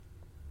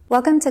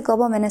Welcome to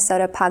Global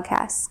Minnesota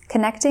Podcasts,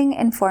 connecting,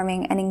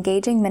 informing, and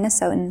engaging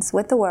Minnesotans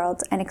with the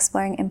world and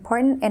exploring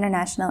important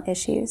international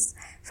issues.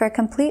 For a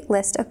complete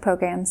list of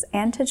programs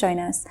and to join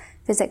us,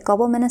 visit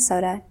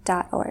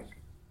globalminnesota.org.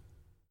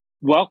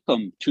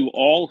 Welcome to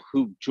all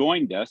who've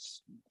joined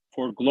us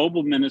for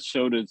Global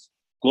Minnesota's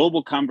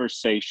Global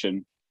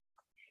Conversation.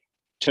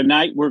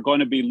 Tonight, we're going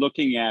to be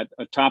looking at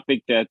a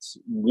topic that's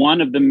one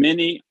of the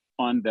many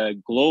on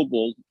the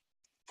global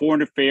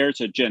foreign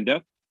affairs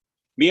agenda,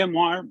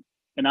 Myanmar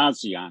and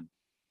ASEAN.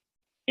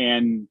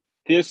 And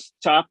this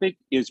topic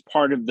is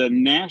part of the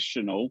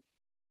National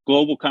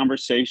Global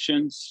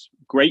Conversations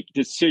Great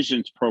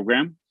Decisions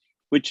Program,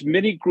 which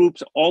many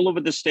groups all over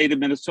the state of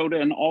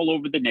Minnesota and all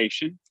over the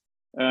nation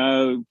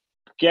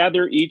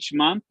gather each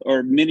month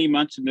or many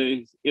months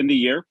in the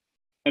year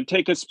and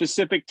take a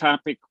specific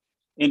topic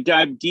and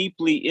dive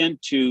deeply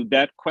into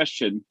that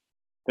question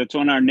that's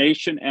on our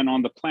nation and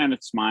on the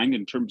planet's mind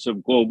in terms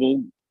of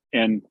global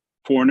and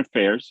foreign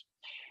affairs.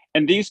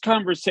 And these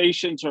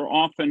conversations are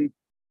often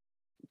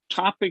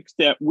topics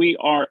that we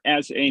are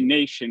as a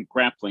nation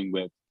grappling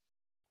with.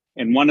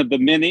 And one of the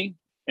many,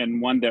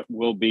 and one that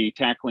we'll be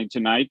tackling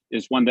tonight,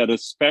 is one that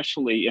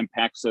especially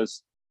impacts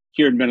us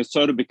here in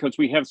Minnesota because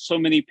we have so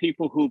many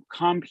people who've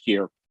come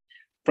here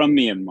from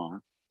Myanmar.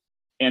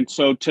 And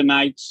so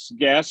tonight's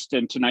guest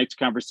and tonight's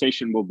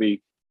conversation will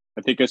be,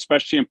 I think,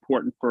 especially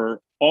important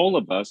for all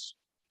of us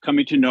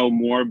coming to know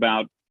more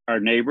about our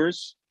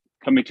neighbors,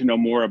 coming to know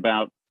more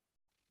about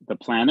the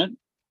planet,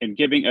 and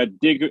giving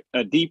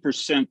a deeper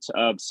sense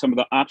of some of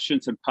the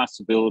options and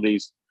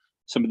possibilities,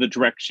 some of the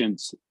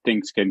directions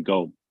things can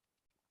go.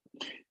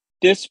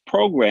 This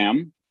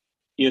program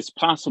is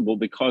possible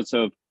because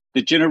of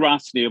the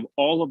generosity of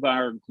all of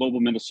our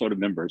Global Minnesota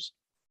members.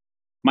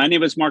 My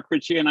name is Mark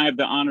Ritchie, and I have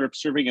the honor of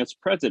serving as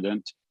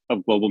president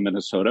of Global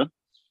Minnesota.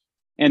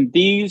 And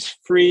these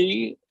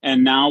free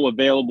and now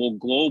available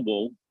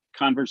global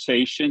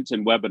conversations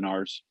and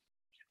webinars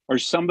are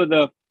some of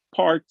the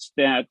parts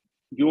that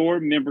your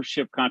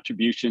membership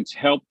contributions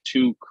help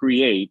to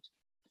create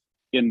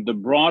in the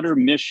broader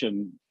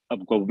mission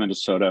of Global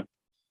Minnesota,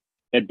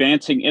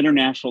 advancing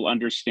international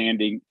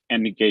understanding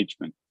and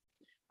engagement.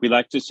 We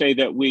like to say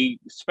that we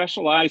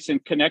specialize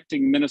in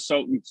connecting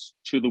Minnesotans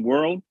to the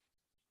world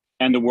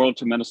and the world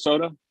to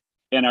Minnesota.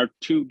 And our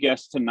two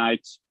guests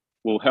tonight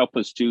will help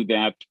us do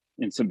that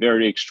in some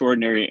very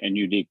extraordinary and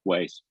unique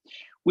ways.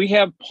 We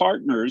have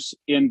partners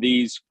in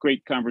these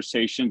great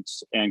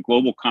conversations and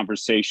global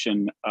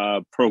conversation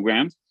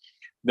programs.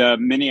 The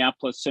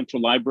Minneapolis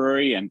Central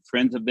Library and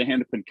Friends of the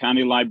Hennepin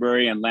County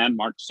Library and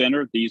Landmark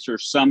Center. These are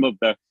some of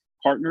the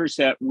partners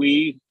that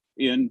we,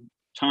 in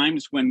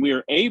times when we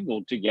are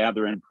able to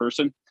gather in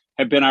person,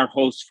 have been our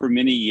hosts for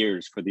many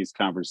years for these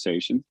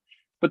conversations.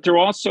 But there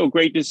are also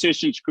great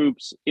decisions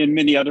groups in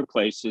many other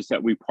places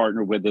that we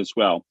partner with as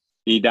well.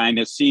 The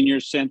Edina Senior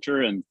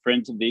Center and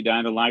Friends of the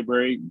Edina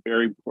Library,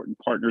 very important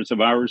partners of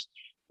ours,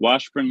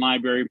 Washburn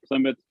Library,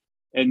 Plymouth,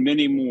 and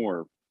many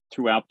more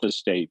throughout the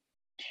state.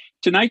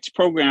 Tonight's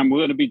program,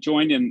 we're going to be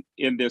joined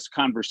in this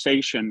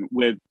conversation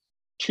with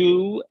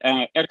two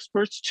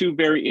experts, two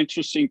very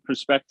interesting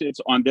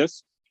perspectives on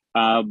this.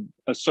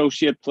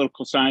 Associate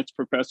Political Science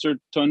Professor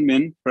Ton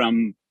Minh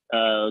from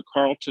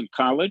Carleton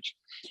College.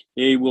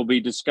 He will be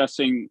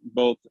discussing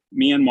both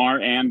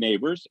Myanmar and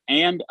neighbors.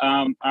 And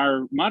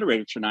our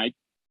moderator tonight,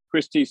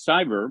 Christy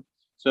Sever,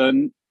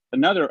 so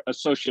another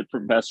associate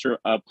professor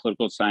of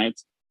political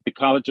science, the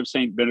College of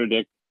St.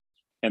 Benedict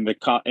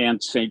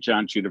and St.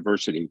 John's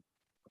University.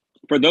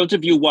 For those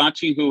of you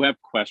watching who have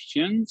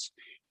questions,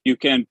 you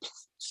can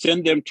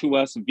send them to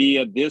us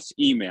via this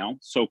email.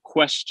 So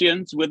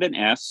questions with an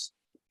S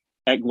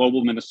at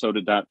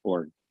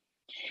globalminnesota.org.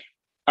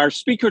 Our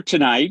speaker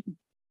tonight,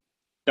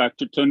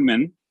 Dr. Ton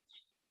Minh,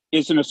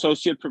 is an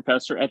associate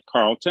professor at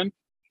Carleton.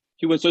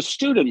 He was a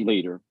student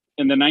leader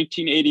in the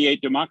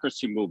 1988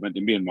 democracy movement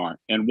in Myanmar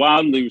and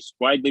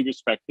widely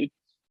respected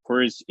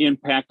for his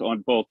impact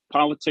on both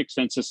politics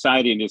and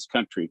society in his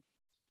country.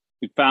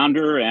 The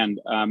founder and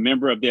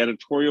member of the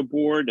editorial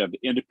board of the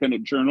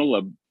Independent Journal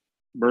of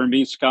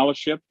Burmese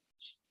Scholarship.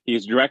 He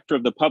is director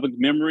of the public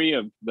memory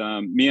of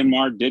the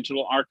Myanmar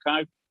Digital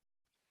Archive,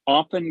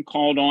 often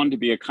called on to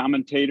be a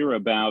commentator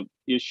about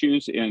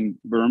issues in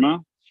Burma.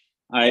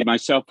 I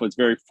myself was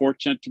very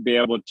fortunate to be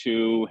able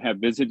to have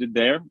visited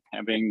there,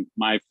 having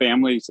my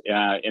families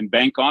in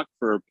Bangkok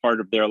for part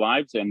of their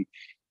lives and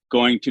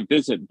going to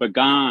visit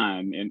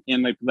Bagan and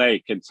Inlet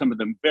Lake and some of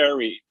the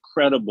very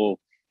incredible,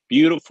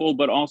 beautiful,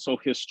 but also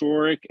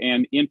historic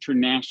and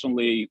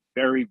internationally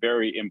very,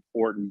 very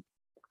important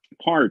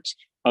parts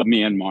of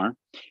Myanmar.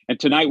 And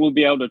tonight we'll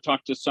be able to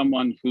talk to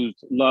someone whose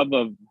love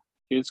of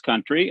his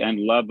country and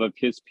love of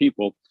his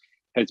people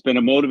has been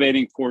a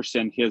motivating force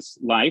in his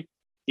life,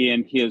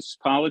 in his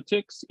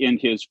politics, in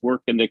his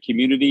work in the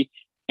community,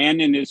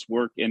 and in his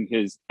work in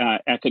his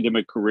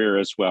academic career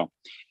as well.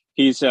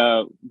 He's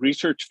a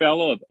research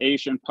fellow of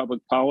Asian Public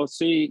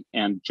Policy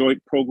and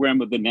joint program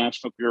of the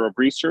National Bureau of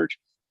Research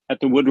at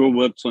the Woodrow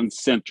Wilson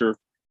Center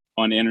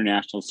on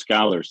International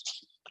Scholars.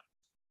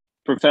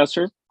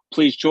 Professor,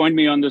 please join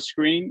me on the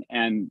screen,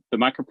 and the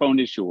microphone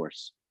is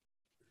yours.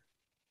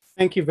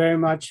 Thank you very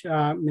much,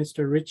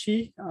 Mr.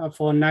 Ritchie,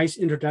 for a nice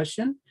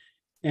introduction.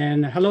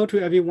 And hello to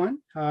everyone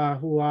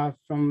who are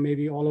from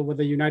maybe all over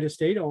the United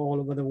States or all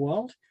over the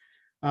world.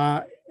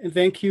 And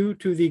thank you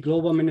to the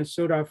Global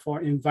Minnesota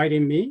for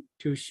inviting me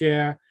to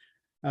share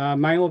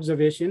my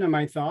observation and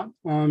my thought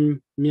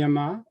on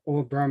Myanmar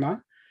or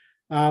Burma.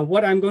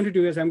 What I'm going to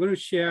do is I'm going to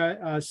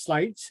share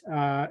slides,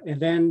 and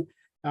then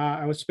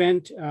I will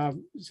spend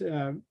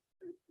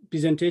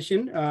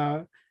presentation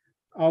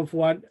of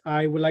what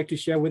I would like to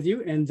share with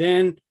you, and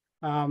then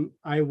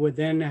I would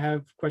then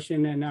have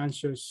question and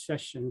answer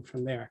session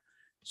from there.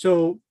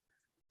 So,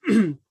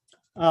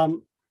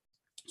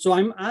 so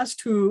I'm asked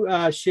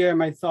to share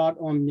my thought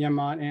on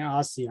Myanmar and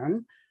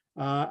ASEAN.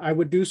 I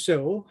would do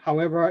so.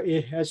 However,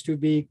 it has to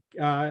be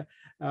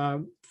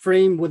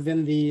framed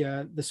within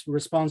the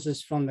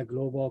responses from the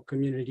global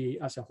community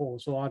as a whole.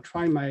 So I'll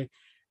try my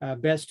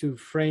best to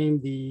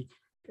frame the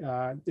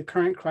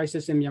current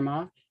crisis in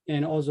Myanmar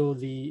and also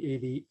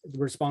the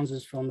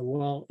responses from the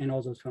world and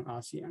also from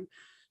ASEAN.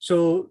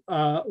 So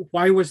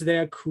why was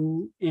there a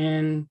coup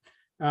in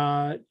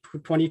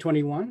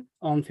 2021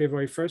 on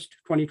February 1st,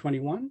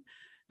 2021?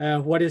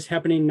 What is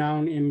happening now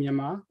in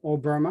Myanmar or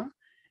Burma?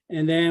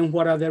 And then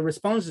what are the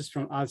responses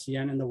from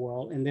ASEAN and the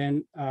world? And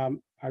then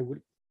I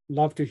would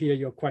love to hear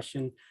your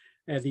question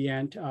at the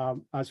end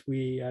as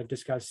we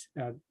discuss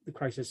the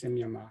crisis in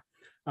Myanmar.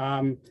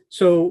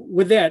 So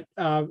with that,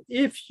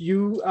 if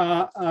you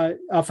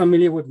are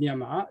familiar with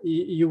Myanmar,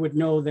 you would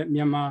know that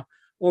Myanmar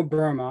or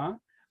Burma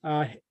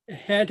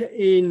had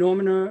a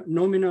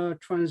nominal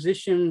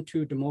transition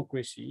to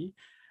democracy.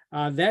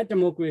 That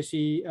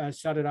democracy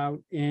started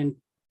out in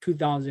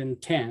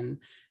 2010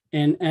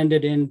 and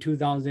ended in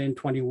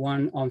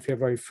 2021 on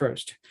February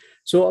 1st.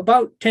 So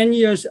about 10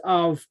 years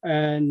of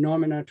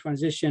nominal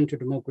transition to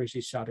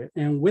democracy started.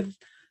 And with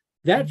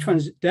that,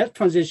 that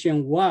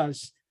transition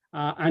was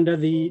under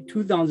the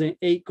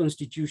 2008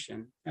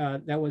 constitution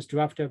that was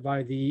drafted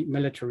by the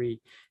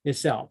military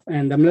itself.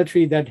 And the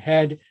military that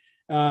had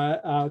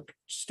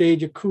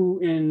staged a coup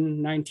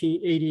in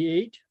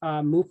 1988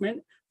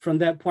 movement. From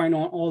that point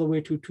on all the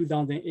way to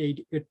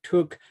 2008, it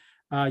took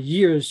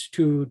years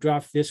to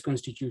draft this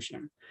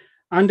constitution.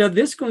 Under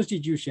this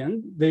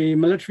constitution, the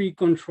military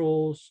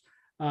controls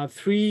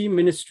three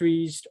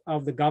ministries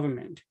of the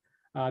government: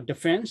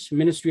 Defense,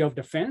 Ministry of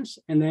Defense,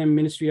 and then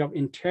Ministry of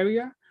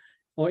Interior,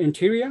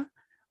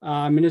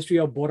 Ministry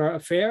of Border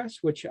Affairs,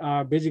 which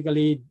are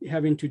basically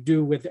having to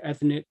do with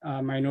ethnic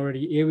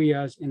minority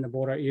areas in the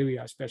border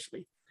area,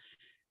 especially.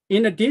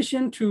 In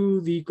addition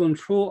to the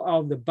control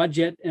of the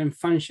budget and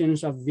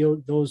functions of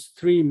those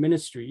three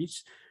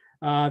ministries,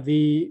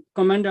 the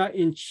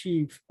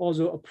Commander-in-Chief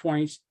also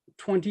appoints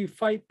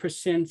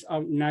 25%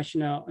 of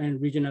national and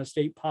regional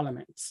state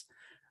parliaments,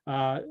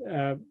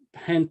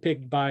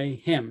 handpicked by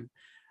him.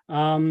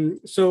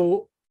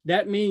 So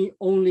that means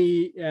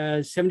only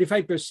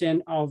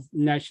 75% of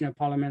national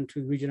parliament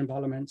to regional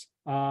parliaments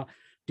are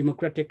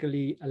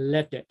democratically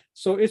elected.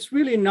 So it's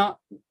really not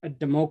a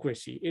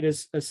democracy. It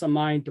is a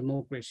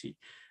semi-democracy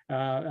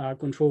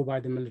controlled by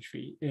the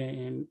military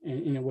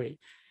in a way.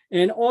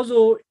 And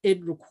also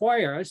it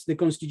requires, the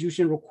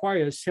constitution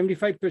requires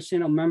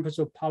 75% of members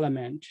of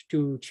parliament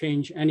to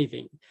change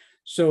anything.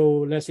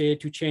 So let's say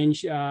to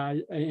change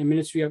a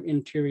Ministry of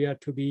Interior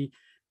to be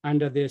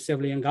under the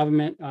civilian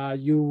government,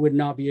 you would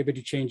not be able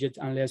to change it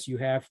unless you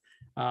have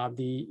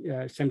the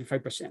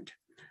 75%.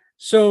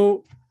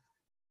 So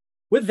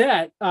with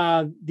that,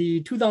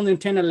 the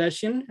 2010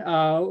 election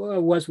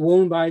was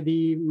won by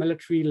the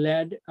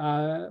military-led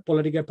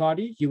political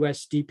party,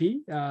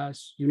 USDP,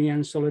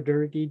 Union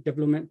Solidarity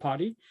Development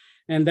Party.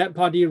 And that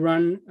party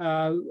run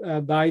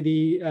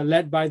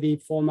led by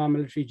the former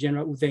military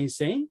general U Thein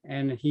Sein,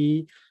 and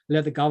he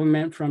led the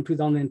government from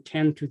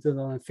 2010 to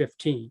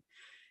 2015.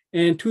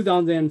 In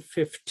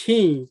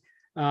 2015,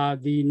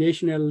 the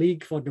National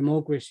League for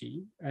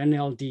Democracy,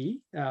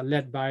 NLD,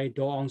 led by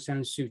Daw Aung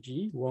San Suu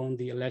Kyi, won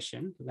the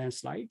election,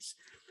 landslides.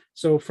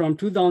 So from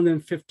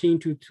 2015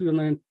 to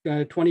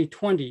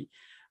 2020,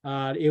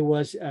 it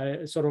was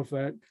sort of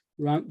a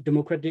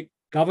democratic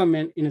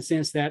government in a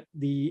sense that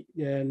the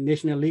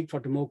National League for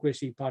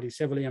Democracy Party,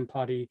 civilian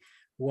party,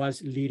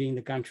 was leading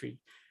the country.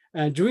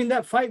 During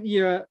that 5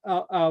 year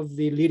of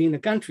the leading the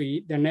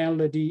country, the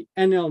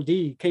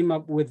NLD came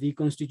up with the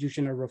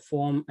constitutional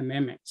reform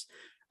amendments,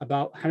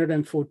 about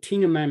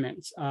 114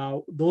 amendments.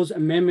 Those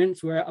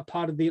amendments were a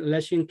part of the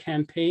election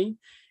campaign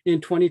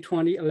in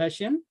 2020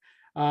 election.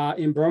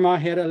 In Burma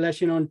had an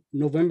election on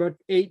November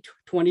 8,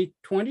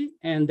 2020,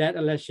 and that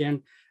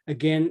election,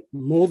 again,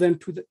 more than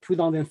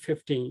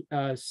 2015,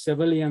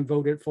 civilian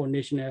voted for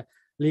National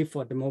League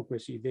for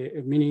Democracy,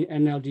 meaning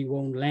NLD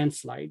won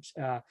landslides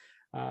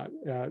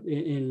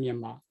in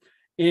Myanmar.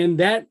 And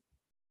that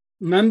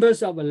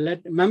members of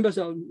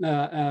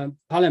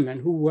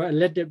parliament who were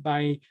elected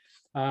by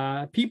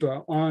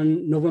people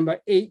on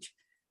November 8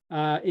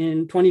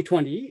 in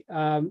 2020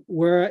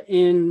 were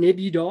in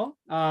Naypyidaw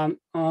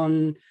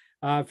on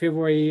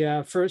February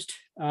 1st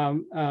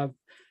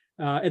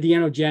at the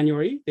end of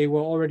January, they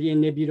were already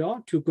in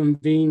Naypyidaw to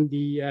convene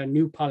the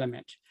new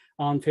parliament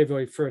on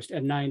February 1st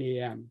at 9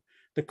 a.m.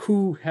 The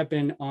coup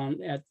happened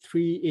at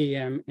 3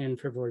 a.m. in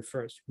February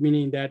 1st,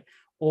 meaning that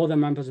all the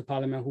members of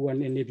parliament who were in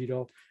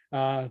Naypyidaw,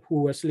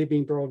 who were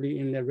sleeping probably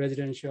in the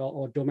residential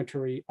or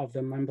dormitory of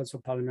the members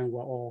of parliament,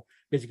 were all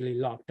basically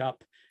locked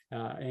up.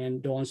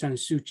 And Aung San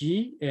Suu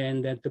Kyi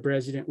and that the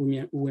president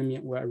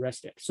women were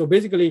arrested. So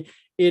basically,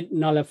 it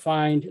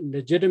nullified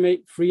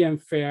legitimate, free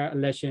and fair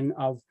election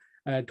of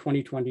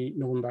 2020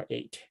 November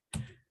 8.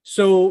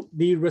 So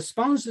the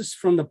responses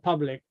from the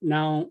public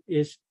now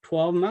is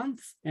 12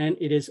 months and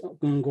it is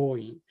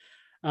ongoing.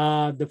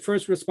 The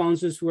first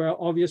responses were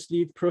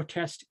obviously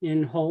protests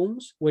in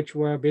homes, which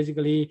were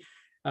basically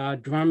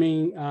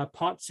drumming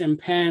pots and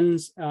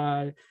pans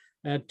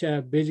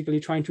at basically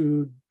trying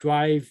to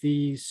drive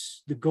the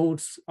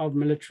goals of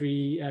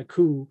military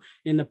coup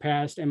in the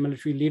past and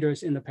military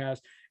leaders in the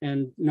past,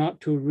 and not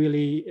to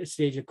really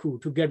stage a coup,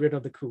 to get rid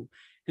of the coup.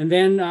 And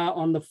then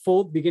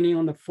beginning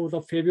on the 4th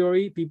of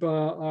February,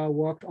 people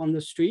walked on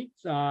the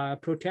streets,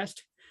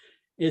 protest.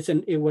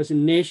 It was a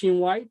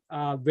nationwide,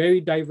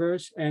 very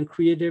diverse and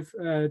creative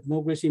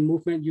democracy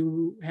movement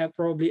you have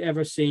probably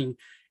ever seen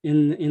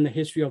in the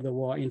history of the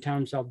world in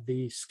terms of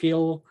the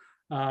skill,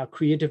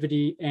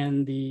 creativity,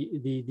 and the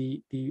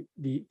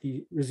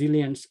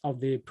resilience of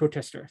the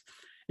protesters.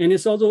 And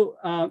it's also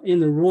in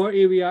the rural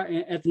area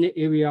and ethnic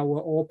area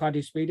where all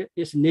participated.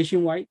 It's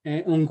nationwide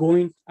and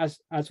ongoing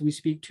as we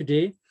speak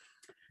today.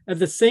 At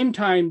the same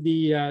time,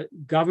 the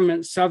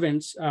government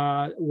servants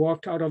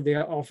walked out of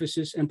their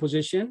offices and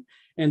position,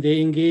 and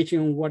they engaged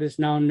in what is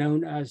now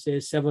known as the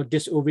Civil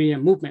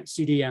Disobedience Movement,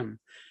 CDM.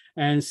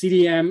 And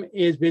CDM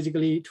is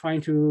basically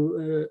trying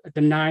to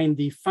deny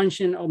the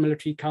function of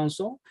military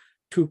council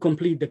to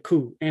complete the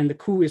coup. And the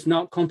coup is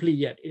not complete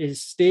yet. It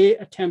is still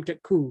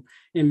attempted coup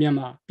in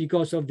Myanmar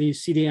because of the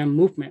CDM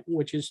movement,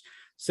 which is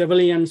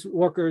civilians,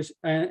 workers,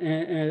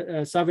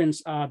 and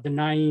servants are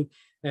denying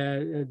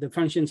the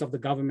functions of the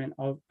government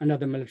of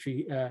another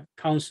military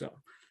council.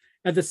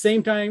 At the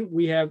same time,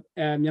 we have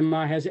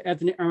Myanmar has an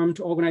ethnic armed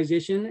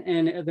organization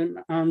and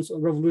ethnic arms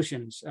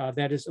revolutions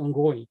that is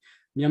ongoing.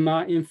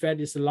 Myanmar, in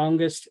fact, is the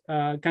longest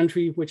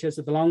country which has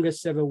the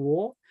longest civil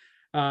war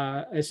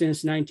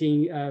since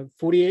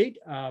 1948,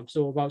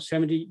 so about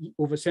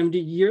over 70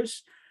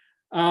 years.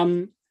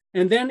 And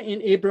then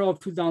in April of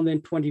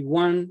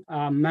 2021,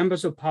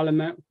 members of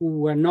parliament who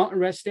were not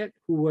arrested,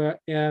 who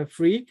were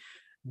free,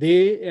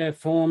 they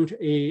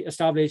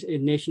established a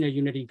national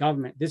unity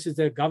government. This is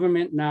the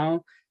government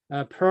now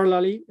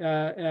parallelly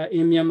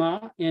in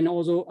Myanmar and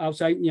also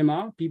outside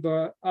Myanmar.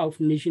 People of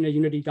national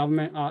unity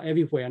government are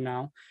everywhere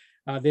now.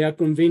 They are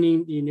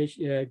convening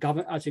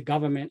the as a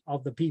government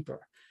of the people.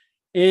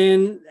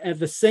 And at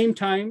the same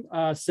time,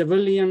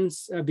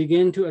 civilians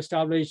begin to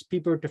establish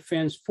people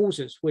defense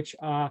forces, which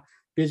are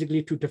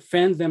basically to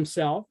defend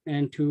themselves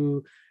and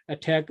to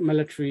attack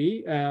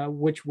military,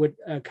 which would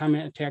come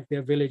and attack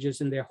their villages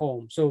and their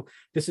homes. So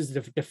this is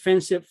the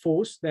defensive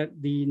force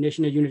that the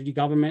National Unity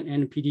Government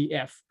and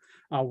PDF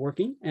are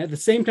working. At the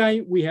same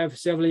time, we have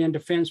civilian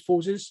defense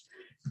forces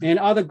and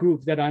other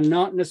groups that are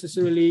not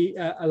necessarily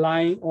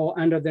aligned or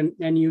under the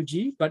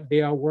NUG, but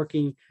they are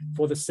working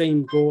for the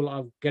same goal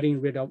of getting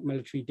rid of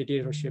military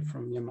dictatorship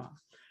from Myanmar.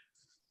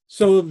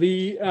 So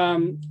the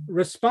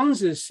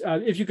responses,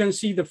 if you can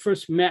see the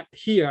first map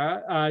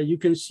here, you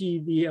can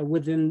see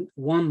within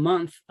 1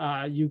 month,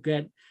 you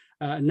get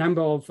a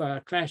number of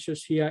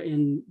clashes here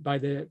by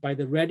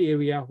the red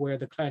area where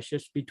the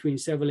clashes between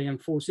civilian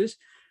forces,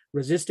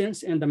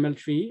 resistance, and the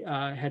military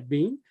had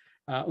been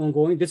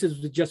ongoing. This is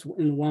just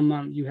in 1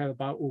 month, you have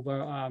about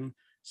over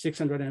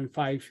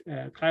 605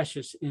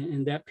 clashes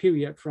in that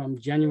period from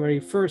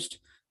January 1st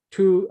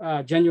to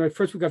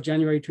first week of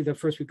January to the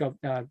first week of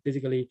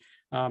basically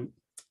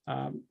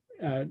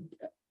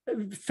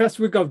first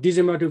week of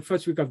December to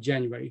first week of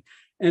January.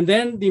 And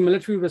then the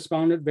military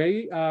responded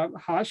very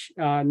harsh,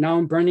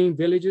 now burning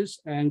villages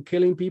and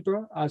killing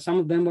people. Some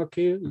of them were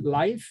killed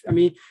live. I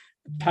mean,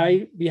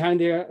 tied behind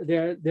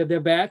their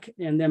back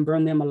and then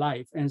burn them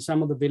alive. And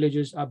some of the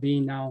villages are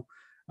being now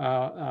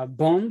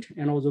bombed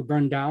and also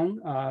burned down,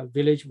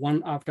 village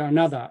one after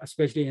another,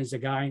 especially in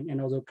Sagaing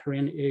and also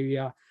Karen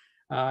area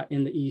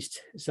in the east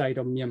side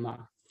of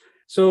Myanmar.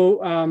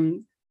 So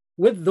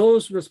with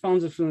those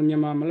responses from the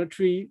Myanmar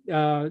military,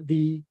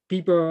 the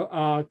people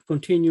are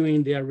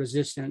continuing their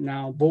resistance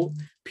now, both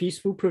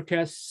peaceful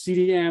protests,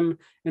 CDM,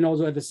 and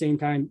also at the same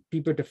time,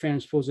 people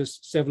defense forces,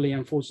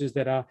 civilian forces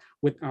that are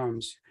with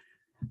arms.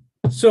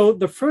 So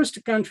the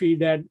first country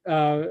that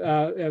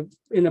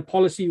in a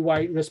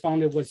policy-wide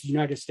responded was the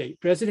United States.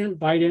 President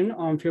Biden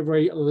on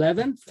February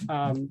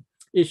 11th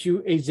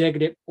issued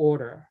executive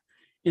order.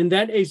 In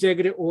that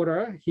executive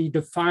order, he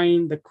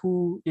defined the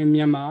coup in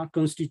Myanmar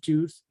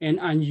constitutes an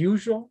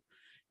unusual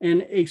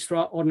and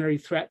extraordinary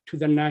threat to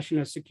the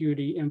national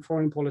security and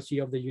foreign policy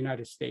of the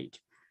United States.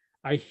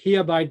 I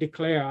hereby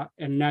declare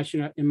a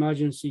national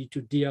emergency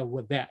to deal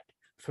with that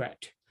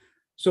threat.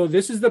 So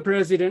this is the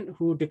president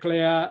who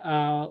declared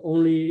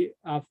only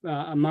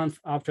a month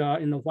after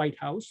in the White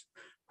House,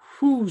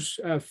 whose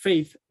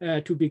faith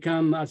to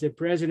become as a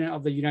president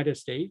of the United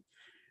States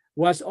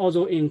was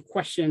also in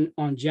question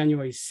on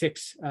January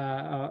 6th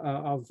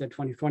of the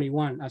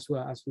 2021, as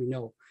well as we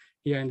know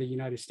here in the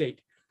United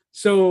States.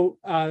 So,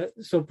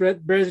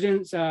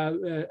 presidents,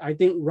 I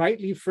think,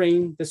 rightly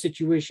framed the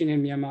situation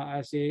in Myanmar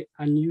as an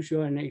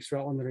unusual and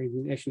extraordinary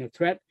national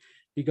threat,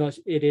 because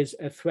it is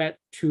a threat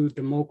to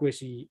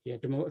democracy.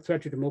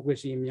 Threat to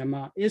democracy in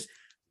Myanmar is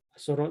a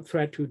sort of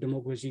threat to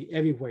democracy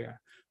everywhere.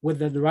 With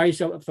the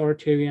rise of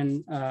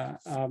authoritarian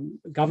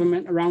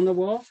government around the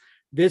world,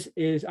 this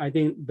is, I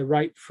think, the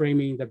right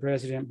framing the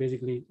president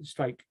basically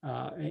strike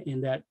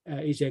in that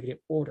executive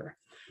order.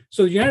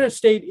 So the United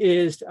States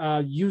is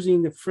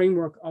using the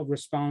framework of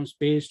response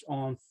based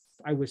on,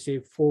 I would say,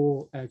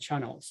 4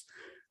 channels.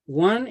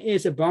 One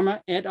is a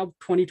Burma Act of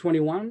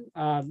 2021.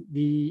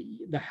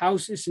 The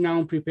House is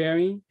now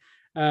preparing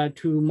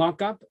to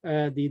mark up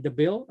the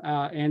bill,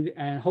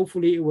 and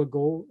hopefully it will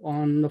go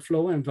on the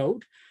floor and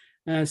vote.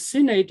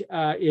 Senate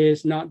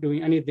is not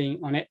doing anything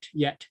on it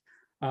yet.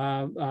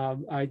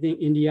 I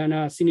think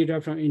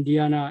Senator from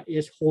Indiana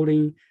is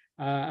holding,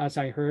 as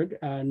I heard,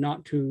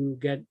 not to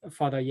get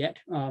further yet.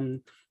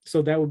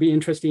 So that would be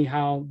interesting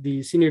how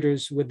the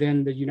senators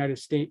within the United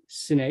States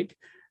Senate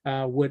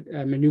would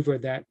maneuver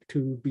that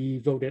to be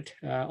voted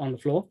on the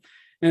floor.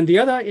 And the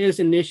other is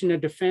the National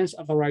Defense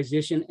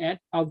Authorization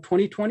Act of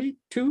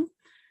 2022.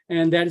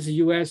 And that is the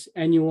U.S.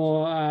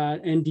 annual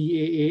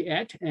NDAA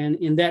Act. And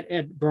in that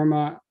act,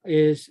 Burma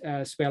is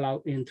spelled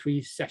out in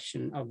 3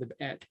 sections of the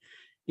act.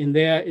 In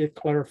there, it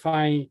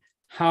clarifying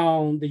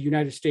how the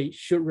United States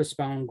should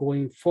respond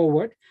going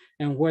forward,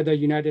 and whether the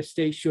United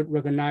States should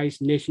recognize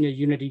national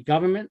unity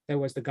government. That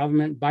was the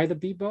government by the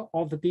people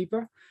of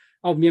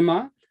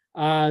Myanmar.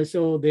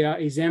 So they are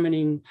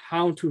examining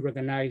how to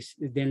recognize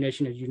their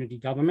national unity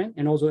government,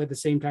 and also at the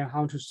same time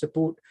how to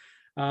support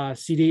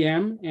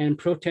CDM and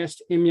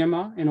protest in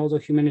Myanmar, and also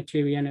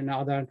humanitarian and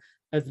other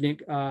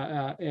ethnic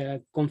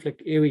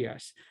conflict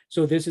areas.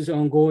 So this is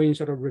ongoing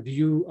sort of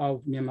review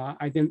of Myanmar.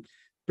 I think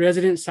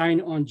President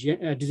signed on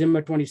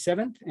December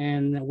 27th,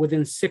 and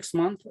within 6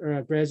 months,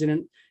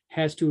 President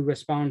has to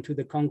respond to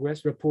the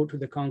Congress, report to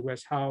the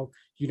Congress how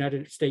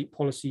United States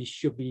policy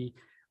should be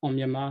on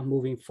Myanmar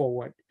moving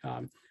forward.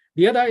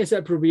 The other is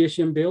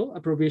appropriation bill.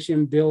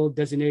 Appropriation bill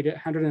designated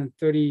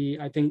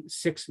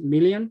 6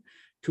 million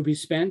to be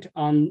spent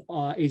on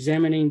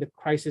examining the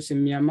crisis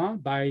in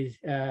Myanmar by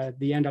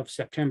the end of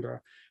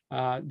September.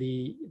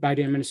 The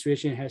Biden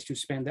administration has to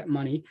spend that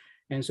money.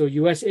 And so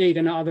USAID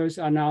and others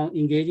are now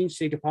engaging,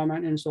 State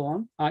Department and so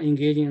on, are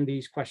engaging in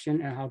these questions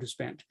and how to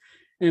spend.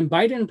 And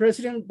Biden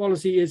president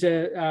policy is,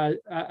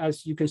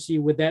 as you can see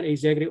with that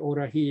executive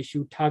order, he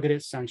issued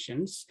targeted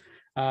sanctions,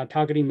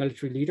 targeting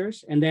military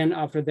leaders. And then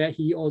after that,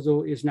 he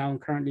also is now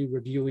currently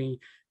reviewing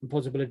the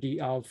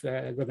possibility of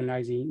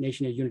recognizing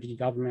national unity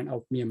government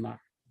of Myanmar.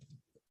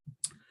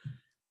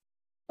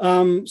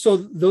 So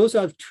those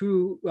are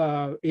 2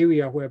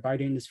 areas where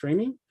Biden is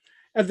framing.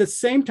 At the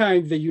same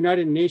time, the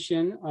United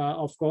Nations,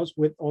 of course,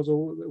 with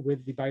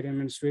the Biden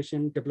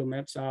administration,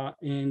 diplomats are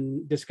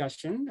in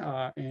discussion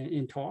and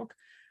in talk.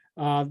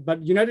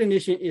 But United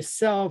Nations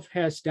itself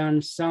has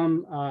done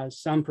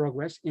some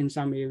progress in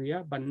some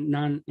area, but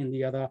none in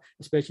the other,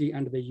 especially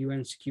under the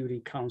UN Security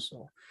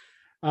Council.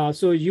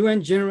 So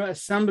UN General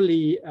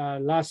Assembly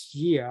last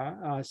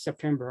year,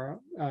 September,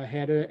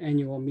 had an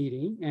annual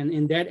meeting, and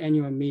in that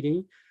annual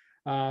meeting,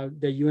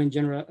 the UN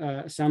General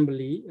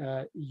Assembly,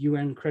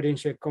 UN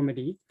Credential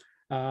Committee,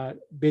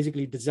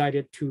 basically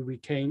decided to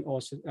retain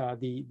also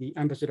the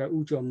Ambassador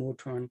Ujo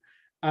Mothun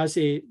as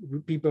the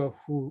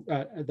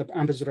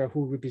ambassador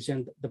who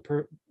represent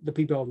the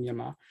people of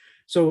Myanmar.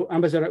 So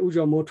Ambassador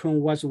Ujo Mothun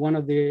was one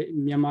of the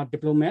Myanmar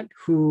diplomat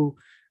who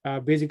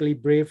basically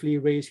bravely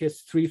raised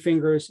his 3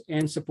 fingers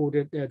and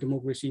supported the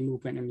democracy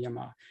movement in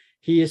Myanmar.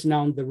 He is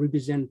now the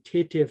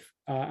representative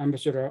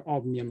ambassador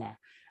of Myanmar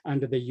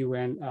under the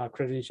UN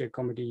Credential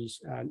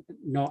Committees,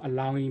 not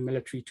allowing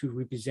military to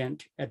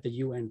represent at the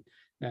UN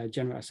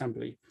General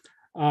Assembly.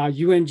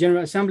 UN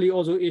General Assembly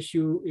also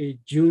issued a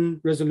June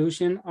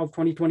resolution of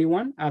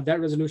 2021. That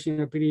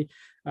resolution is pretty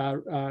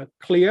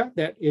clear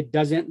that it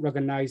doesn't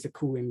recognize the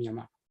coup in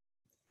Myanmar.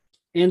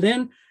 And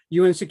then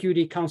UN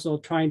Security Council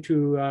trying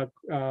to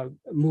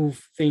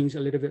move things a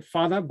little bit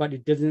further, but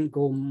it doesn't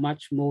go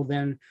much more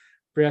than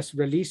press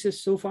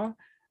releases so far.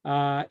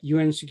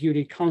 UN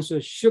Security Council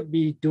should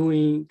be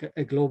doing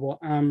a global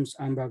arms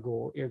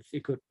embargo if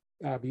it could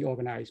be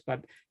organized,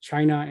 but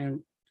China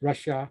and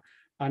Russia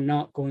are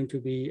not going to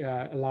be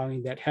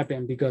allowing that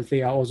happen because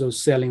they are also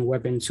selling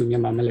weapons to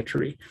Myanmar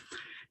military.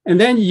 And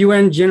then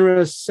UN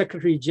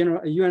Secretary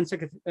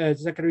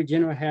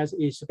General has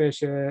a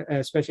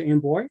special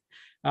envoy.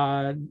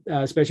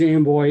 Special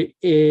envoy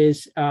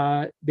is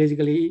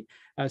basically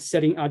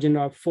setting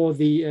agenda for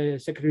the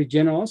Secretary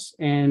Generals,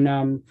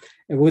 and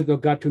with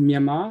regard to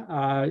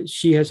Myanmar,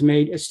 she has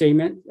made a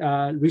statement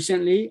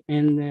recently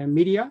in the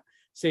media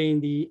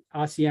saying the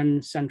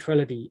ASEAN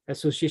centrality,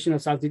 Association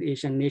of Southeast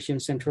Asian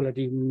Nations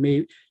centrality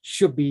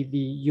should be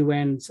the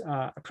UN's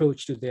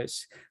approach to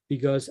this,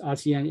 because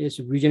ASEAN is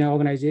a regional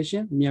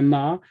organization.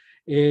 Myanmar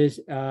is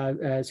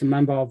as a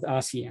member of the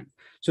ASEAN.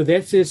 So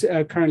this is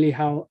currently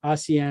how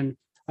ASEAN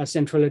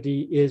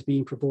centrality is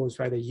being proposed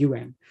by the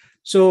UN.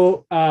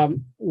 So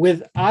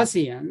with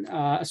ASEAN,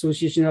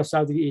 Association of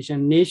Southeast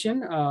Asian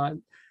Nations,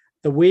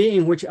 the way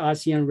in which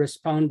ASEAN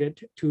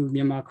responded to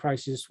Myanmar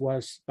crisis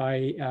was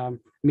by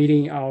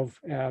meeting of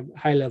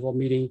high-level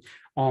meeting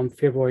on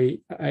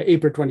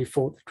April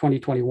 24th,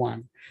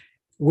 2021.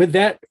 With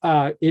that,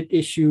 it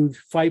issued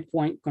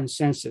 5-point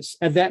consensus.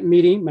 At that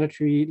meeting,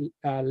 military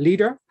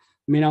leader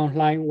Min Aung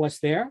Hlaing was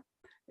there,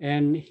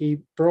 and he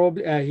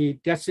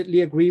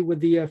tacitly agreed with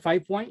the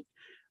 5-point.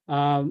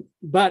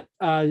 But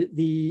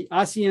the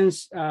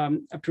ASEAN's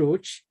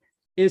approach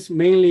is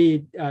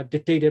mainly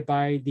dictated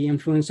by the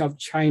influence of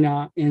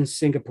China in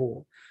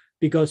Singapore,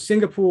 because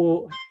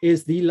Singapore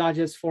is the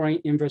largest foreign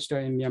investor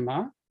in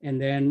Myanmar,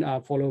 and then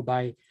followed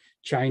by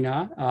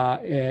China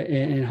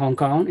in Hong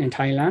Kong and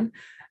Thailand,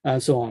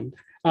 and so on.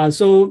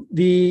 So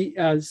the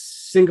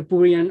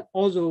Singaporean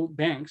also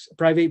banks,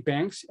 private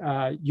banks,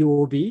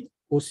 UOB,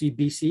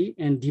 OCBC,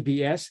 and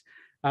DBS,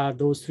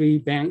 those 3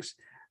 banks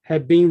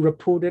have been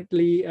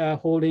reportedly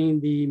holding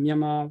the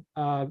Myanmar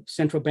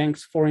Central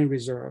Bank's foreign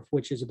reserve,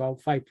 which is about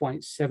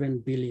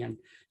 $5.7 billion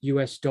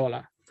US.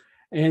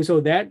 And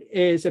so that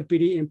is a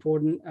pretty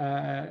important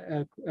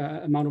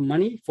amount of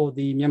money for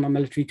the Myanmar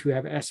military to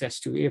have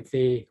access to if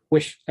they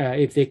wish,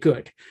 if they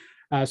could.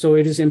 So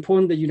it is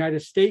important the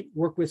United States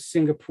work with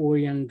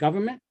Singaporean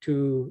government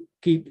to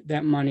keep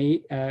that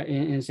money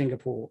in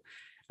Singapore.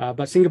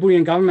 But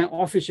Singaporean government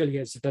officially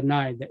has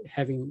denied that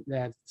having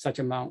such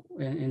amount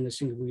in the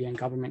Singaporean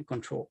government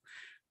control,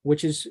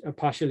 which is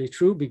partially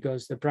true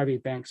because the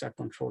private banks are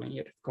controlling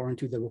it, according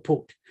to the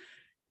report.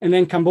 And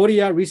then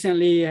Cambodia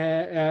recently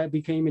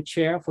became a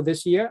chair for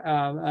this year.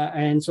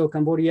 And so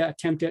Cambodia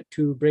attempted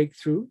to break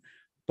through,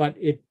 but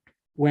it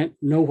went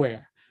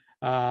nowhere.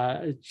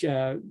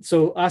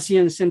 So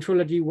ASEAN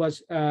centrality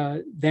was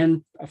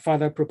then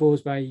further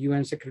proposed by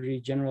UN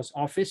Secretary General's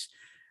office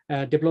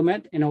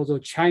diplomat, and also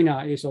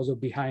China is also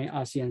behind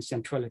ASEAN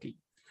centrality.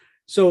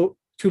 So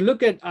to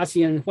look at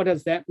ASEAN, what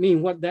does that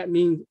mean? What that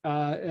means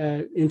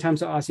in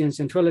terms of ASEAN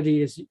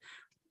centrality is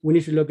we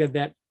need to look at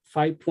that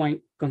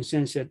 5-point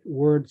consensus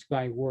words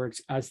by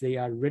words as they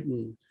are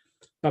written.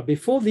 But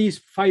before these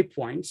 5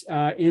 points,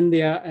 in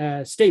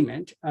their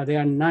statement, there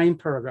are 9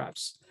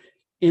 paragraphs.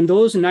 In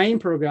those 9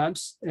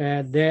 paragraphs,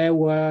 there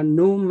were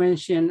no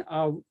mention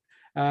of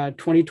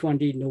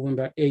 2020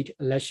 November 8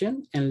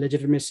 election and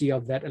legitimacy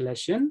of that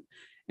election,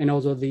 and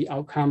also the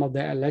outcome of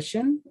that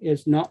election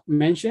is not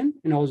mentioned,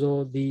 and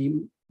also the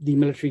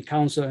military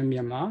council in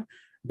Myanmar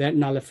that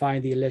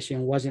nullified the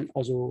election wasn't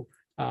also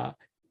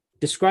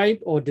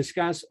described or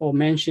discussed or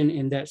mentioned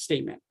in that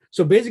statement.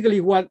 So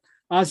basically what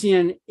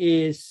ASEAN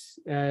is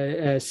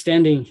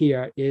standing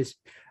here is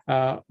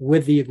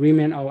with the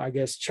agreement of, I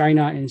guess,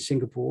 China and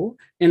Singapore,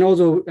 and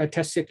also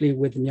tacitly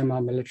with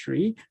Myanmar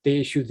military, they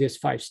issued this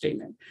 5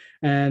 statement.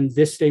 And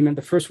this statement,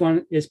 the first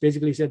one is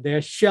basically said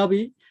there shall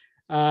be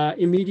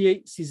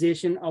immediate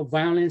cessation of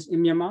violence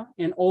in Myanmar,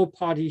 and all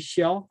parties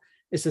shall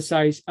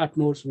exercise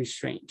utmost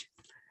restraint.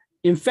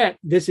 In fact,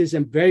 this is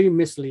very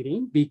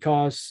misleading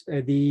because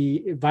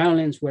the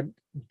violence was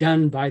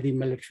done by the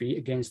military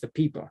against the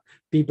people.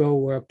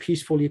 People were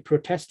peacefully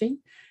protesting,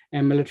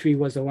 and military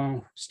was the one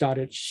who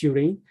started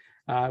shooting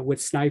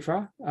with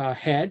sniper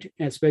head,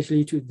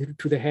 especially to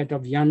the head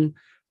of young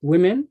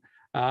women.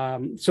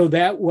 So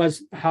that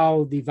was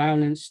how the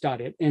violence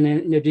started. And then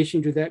in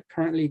addition to that,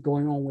 currently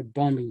going on with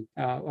bombing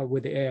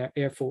with the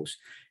Air Force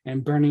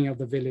and burning of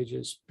the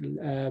villages,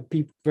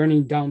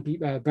 burning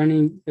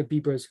the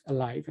peoples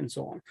alive and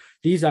so on.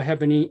 These are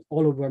happening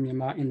all over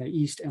Myanmar in the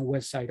east and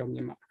west side of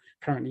Myanmar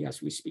currently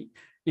as we speak.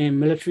 And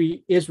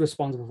military is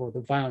responsible for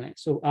the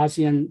violence. So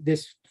ASEAN,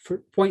 this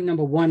point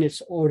number 1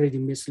 is already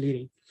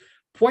misleading.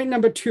 Point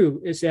number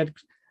 2 is that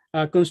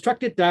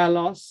constructive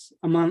dialogues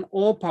among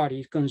all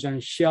parties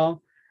concerned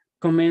shall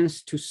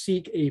commence to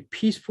seek a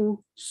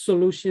peaceful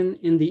solution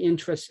in the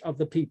interest of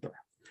the people.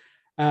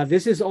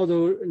 This is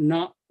although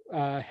not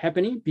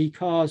happening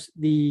because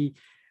the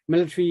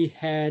military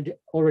had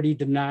already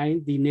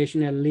denied the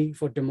National League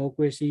for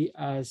Democracy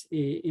as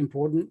an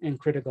important and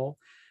critical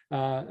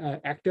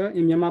actor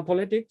in Myanmar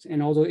politics,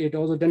 and also it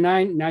also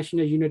denied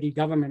National Unity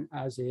Government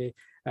as a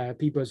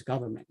people's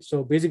government.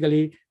 So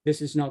basically,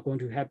 this is not going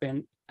to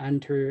happen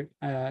under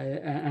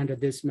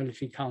this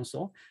military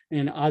council,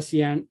 and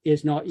ASEAN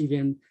is not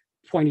even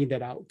pointing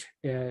that out,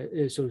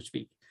 so to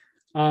speak.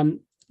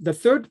 The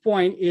third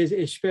point is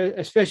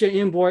a special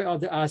envoy of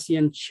the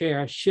ASEAN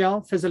chair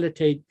shall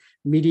facilitate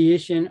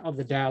mediation of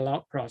the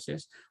dialogue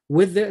process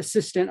with the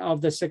assistance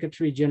of the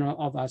Secretary General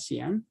of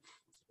ASEAN.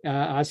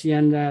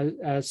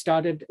 ASEAN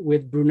started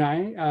with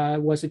Brunei,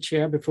 was a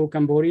chair before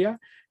Cambodia,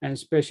 and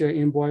special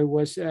envoy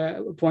was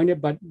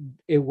appointed, but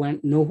it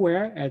went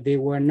nowhere. They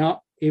were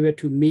not able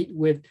to meet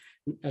with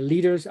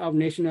leaders of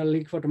National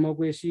League for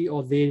Democracy,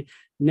 or they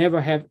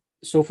never have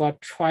so far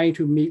tried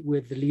to meet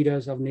with the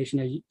leaders of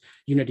National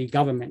Unity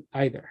Government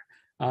either.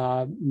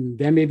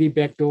 There may be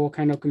backdoor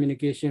kind of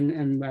communication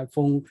and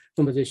phone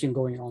conversation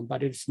going on,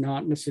 but it's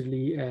not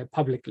necessarily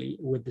publicly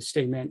with the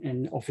statement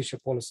and official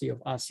policy of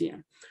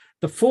ASEAN.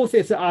 The fourth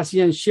is the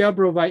ASEAN shall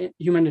provide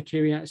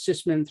humanitarian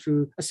assistance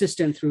through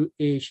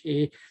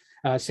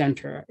AHA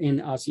Center in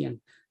ASEAN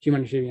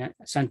Humanitarian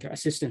Center,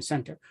 Assistance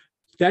Center.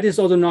 That is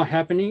also not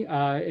happening,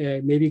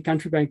 maybe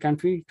country by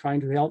country, trying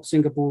to help.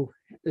 Singapore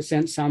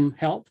send some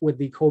help with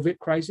the COVID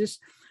crisis.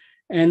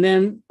 And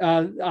then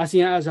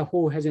ASEAN as a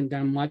whole hasn't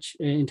done much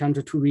in terms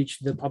of to reach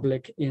the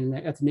public in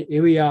the ethnic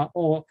area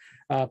or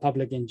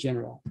public in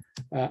general.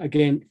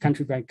 Again,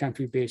 country by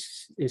country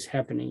basis is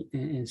happening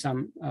in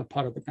some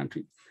part of the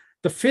country.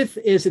 The fifth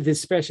is the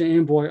special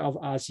envoy of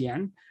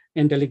ASEAN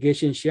and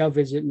delegation shall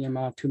visit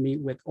Myanmar to meet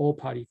with all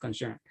parties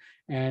concerned.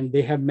 And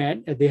they have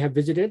met, they have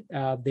visited,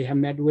 they have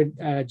met with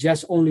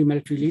just only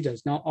military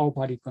leaders, not all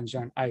parties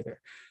concerned either.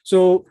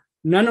 So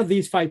none of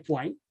these 5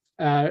 points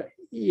are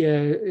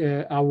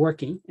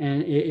working,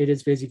 and it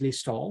is basically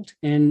stalled.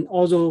 And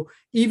also,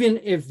 even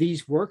if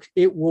these work,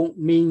 it won't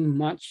mean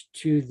much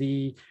to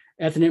the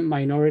ethnic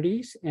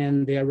minorities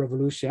and their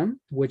revolution,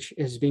 which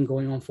has been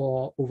going on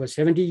for over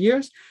 70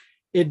 years.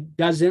 It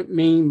doesn't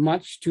mean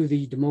much to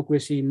the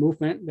democracy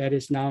movement that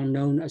is now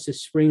known as the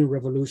Spring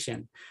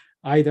Revolution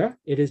either.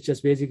 It is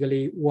just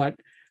basically what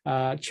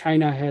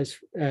China has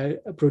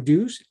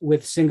produced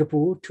with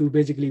Singapore to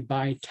basically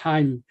buy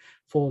time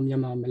for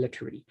Myanmar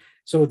military.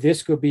 So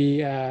this could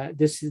be,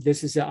 this is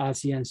the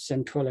ASEAN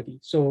centrality.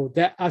 So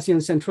that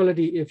ASEAN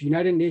centrality, if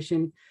United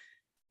Nations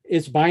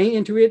is buying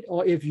into it,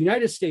 or if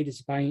United States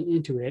is buying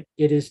into it,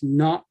 it is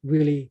not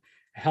really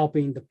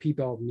helping the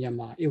people of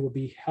Myanmar. It will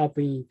be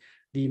helping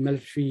the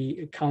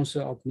military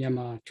council of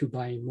Myanmar to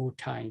buy more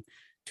time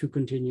to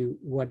continue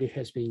what it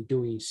has been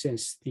doing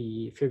since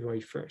the February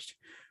 1st.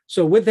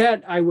 So with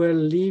that, I will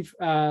leave,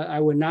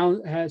 I will now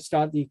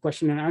start the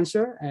question and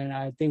answer, and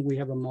I think we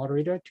have a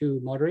moderator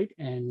to moderate,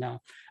 and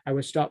I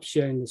will stop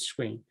sharing the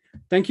screen.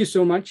 Thank you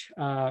so much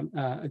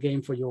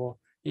again for your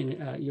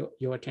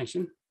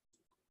attention.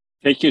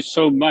 Thank you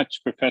so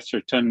much,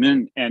 Professor Tuan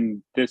Minh,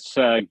 and this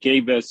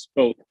gave us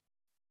both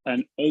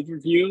an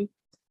overview,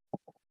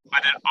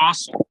 but it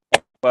also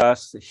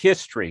us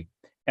history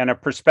and a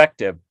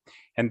perspective.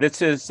 And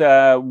this is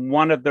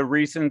one of the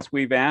reasons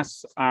we've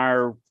asked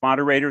our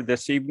moderator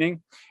this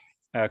evening,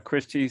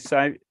 Christy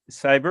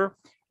Cyber,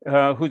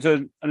 who's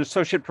an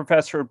associate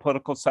professor of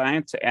political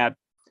science at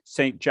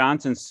St.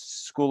 John's and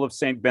School of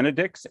St.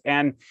 Benedict's.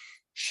 And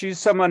she's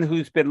someone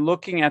who's been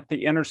looking at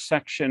the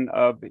intersection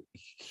of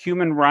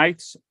human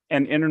rights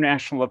and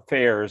international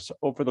affairs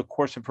over the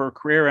course of her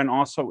career, and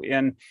also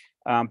in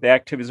the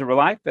activities of her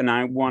life. And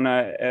I want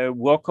to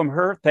welcome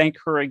her, thank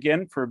her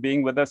again for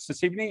being with us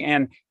this evening,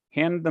 and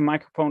hand the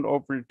microphone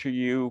over to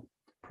you,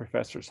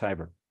 Professor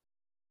Cyber.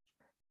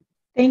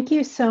 Thank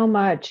you so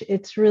much.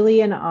 It's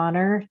really an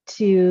honor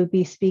to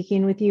be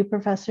speaking with you,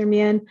 Professor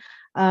Minh,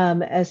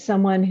 as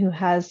someone who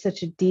has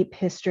such a deep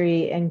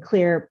history and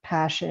clear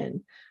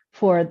passion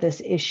for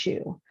this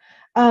issue.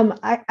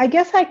 I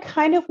guess I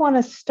kind of want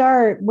to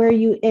start where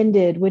you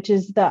ended, which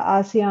is the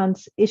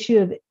ASEAN's issue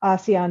of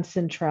ASEAN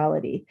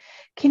centrality.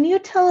 Can you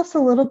tell us a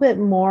little bit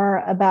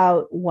more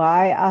about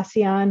why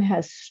ASEAN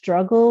has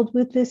struggled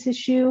with this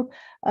issue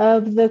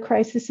of the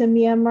crisis in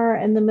Myanmar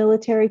and the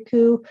military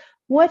coup?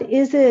 What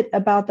is it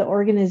about the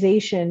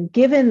organization,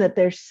 given that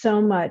there's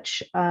so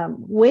much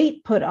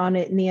weight put on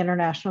it in the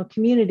international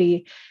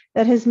community,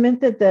 that has meant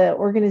that the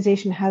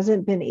organization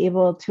hasn't been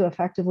able to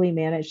effectively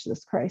manage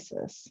this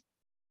crisis?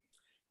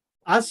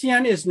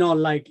 ASEAN is not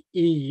like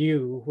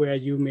EU, where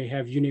you may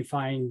have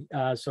unifying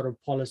sort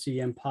of policy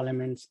and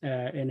parliaments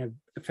in an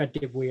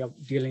effective way of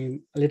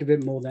dealing a little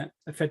bit more than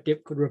effective,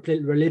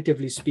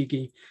 relatively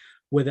speaking,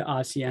 with the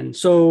ASEAN.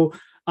 So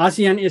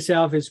ASEAN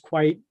itself is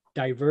quite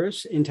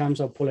diverse in terms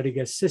of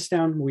political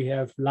system. We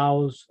have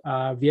Laos,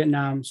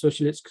 Vietnam,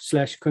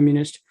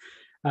 socialist/communist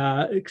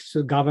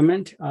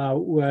government,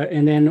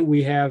 and then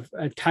we have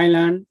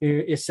Thailand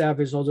itself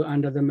is also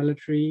under the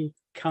military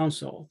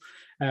council.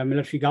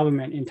 Military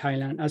government in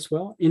Thailand as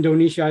well.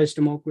 Indonesia is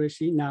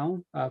democracy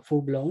now,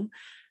 full-blown.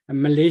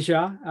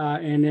 Malaysia,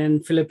 and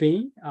then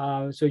Philippines.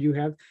 So you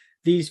have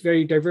these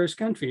very diverse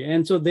countries.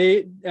 And so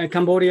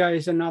Cambodia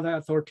is another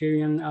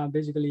authoritarian,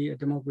 basically a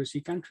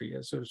democracy country,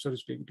 so to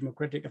speak,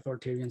 democratic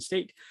authoritarian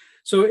state.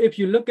 So if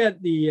you look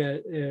at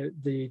the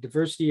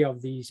diversity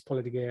of these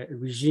political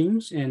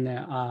regimes in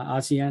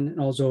ASEAN, and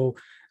also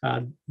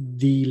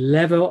the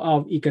level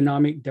of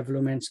economic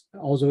developments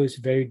also is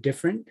very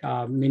different,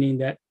 meaning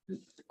that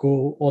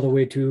go all the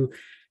way to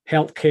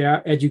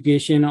healthcare,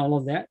 education, all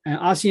of that. And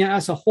ASEAN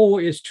as a whole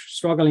is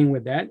struggling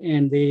with that,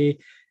 and they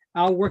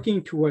are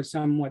working towards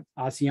somewhat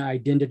ASEAN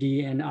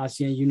identity and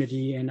ASEAN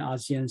unity, and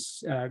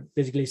ASEAN's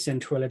basically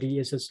centrality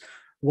is just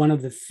one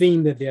of the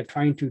themes that they're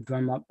trying to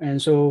drum up. And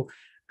so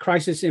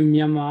crisis in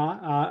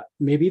Myanmar,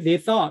 maybe they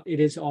thought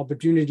it is an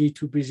opportunity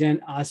to present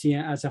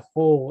ASEAN as a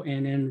whole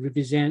and then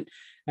represent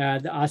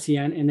the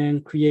ASEAN and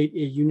then create a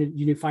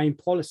unifying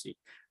policy.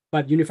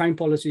 But unifying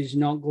policy is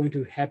not going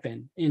to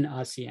happen in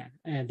ASEAN.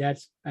 And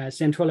that's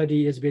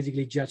centrality is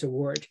basically just a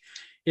word.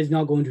 It's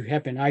not going to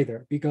happen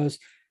either because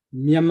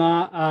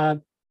Myanmar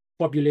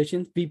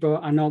population, people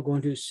are not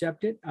going to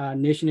accept it.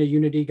 National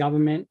unity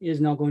government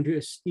is not going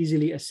to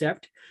easily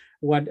accept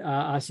what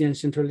ASEAN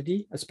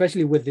centrality,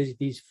 especially with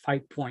these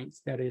 5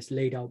 points that is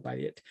laid out by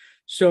it.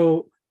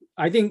 So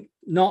I think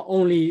not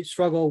only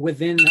struggle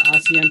within the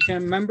ASEAN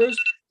 10 members,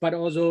 but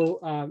also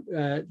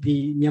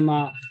the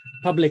Myanmar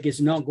public is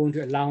not going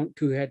to allow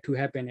to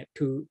happen,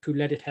 to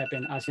let it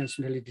happen, ASEAN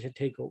centrality to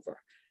take over.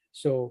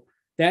 So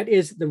that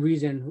is the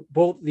reason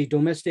both the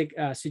domestic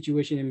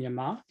situation in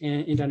Myanmar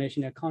and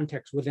international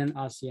context within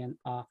ASEAN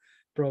are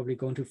probably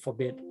going to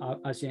forbid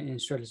ASEAN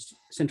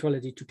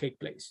centrality to take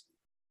place.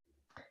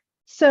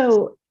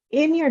 So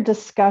in your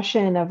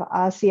discussion of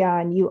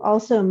ASEAN, you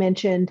also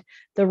mentioned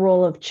the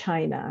role of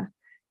China.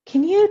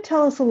 Can you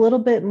tell us a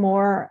little bit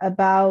more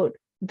about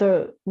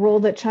the role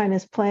that China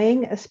is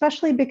playing,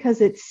 especially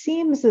because it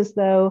seems as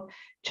though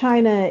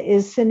China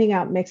is sending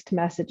out mixed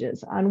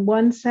messages. On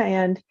one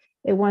hand,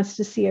 it wants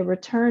to see a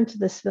return to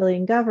the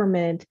civilian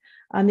government.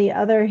 On the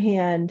other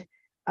hand,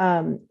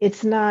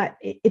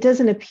 it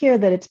doesn't appear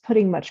that it's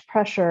putting much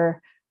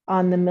pressure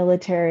on the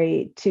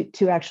military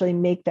to actually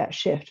make that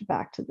shift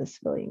back to the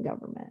civilian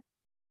government.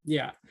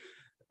 Yeah.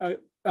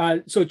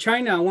 So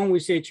China, when we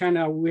say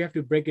China, we have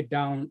to break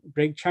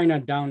China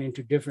down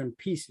into different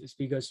pieces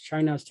because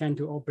China's tend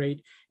to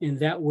operate in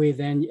that way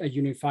than a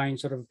unifying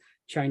sort of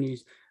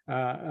Chinese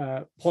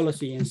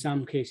policy in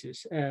some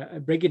cases.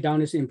 Break it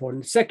down is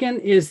important.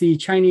 Second is the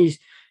Chinese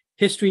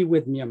history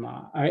with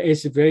Myanmar.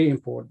 It's very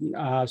important.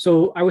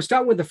 So I will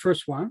start with the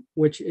first one,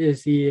 which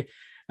is the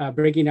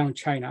breaking down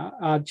China.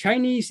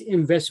 Chinese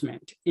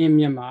investment in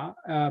Myanmar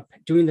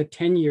during the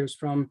 10 years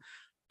from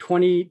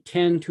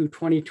 2010 to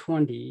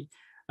 2020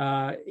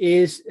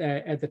 is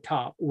at the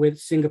top, with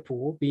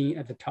Singapore being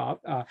at the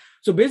top.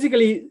 So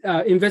basically,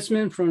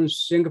 investment from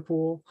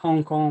Singapore,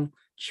 Hong Kong,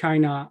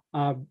 China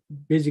are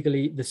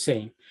basically the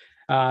same.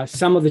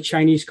 Some of the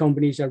Chinese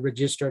companies are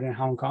registered in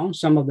Hong Kong.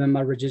 Some of them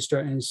are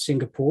registered in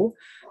Singapore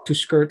to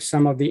skirt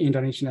some of the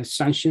international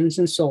sanctions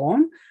and so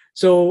on.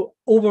 So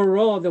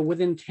overall,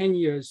 within 10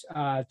 years,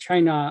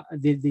 China,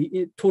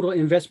 the total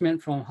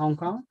investment from Hong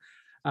Kong,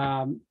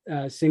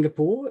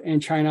 Singapore,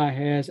 and China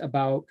has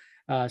about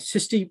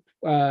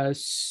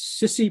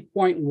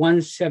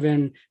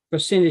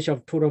 60.17%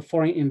 of total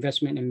foreign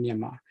investment in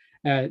Myanmar.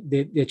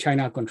 The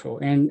China control.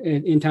 And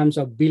in terms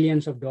of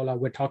billions of dollars,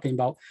 we're talking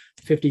about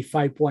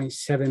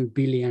 55.7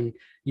 billion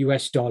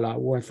US dollar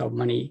worth of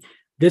money.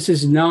 This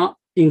is not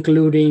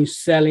including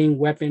selling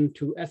weapons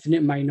to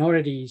ethnic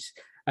minorities,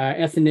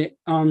 ethnic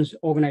arms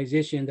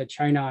organization that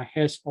China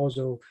has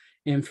also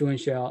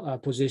influential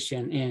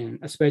position in,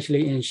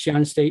 especially in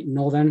Shan State,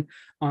 northern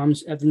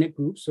arms ethnic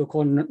groups,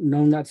 so-called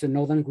known as the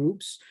northern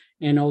groups,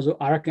 and also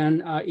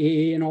Arakan,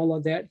 AA, and all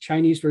of that,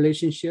 Chinese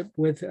relationship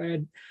with,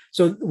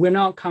 so we're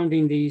not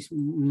counting these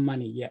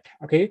money yet,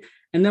 okay?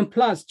 And then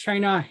plus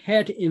China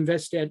had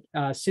invested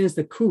since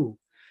the coup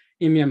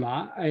in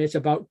Myanmar, it's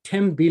about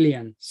 10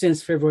 billion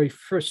since February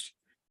 1st,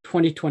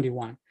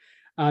 2021.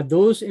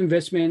 Those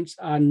investments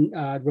are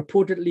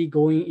reportedly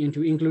going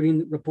into,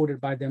 including reported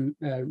by the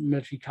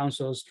Military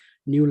Council's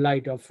New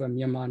Light of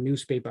Myanmar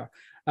newspaper,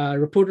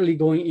 reportedly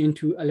going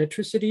into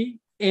electricity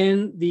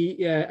and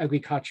the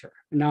agriculture.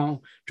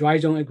 Now, dry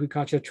zone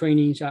agriculture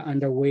trainings are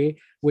underway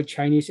with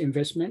Chinese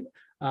investment,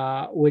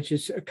 which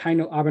is a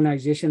kind of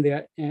urbanization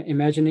they're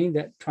imagining,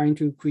 that trying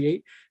to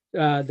create.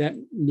 That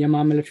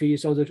Myanmar military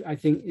is also, I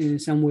think, in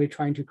some way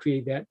trying to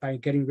create that by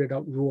getting rid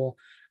of rural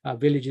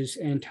villages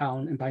and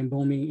town, and by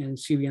bombing and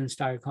Syrian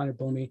style kind of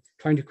bombing,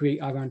 trying to create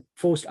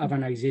forced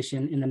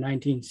urbanization in the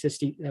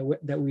 1960s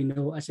that we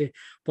know as a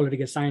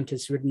political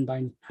scientist written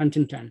by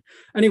Huntington.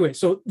 Anyway,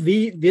 so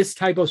this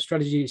type of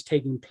strategy is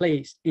taking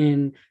place,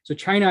 and so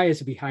China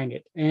is behind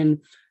it.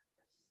 And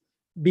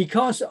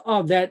because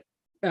of that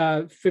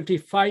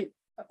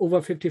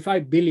over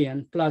 55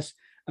 billion plus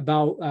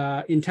about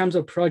in terms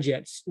of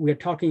projects, we're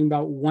talking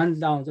about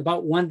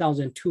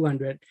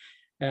 1,200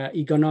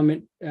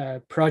 economic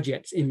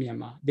projects in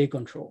Myanmar they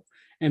control.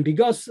 And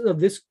because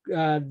of this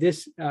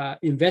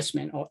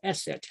investment or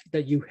asset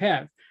that you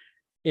have,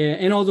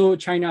 and although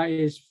China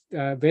is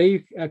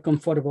very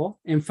comfortable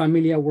and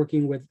familiar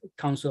working with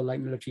council like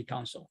Military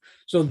Council,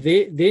 so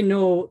they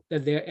know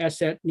that their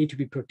asset need to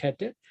be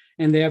protected,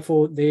 and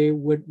therefore they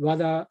would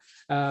rather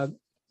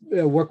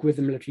work with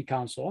the Military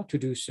Council to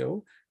do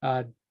so.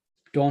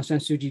 Daw San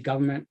Suu Kyi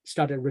government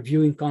started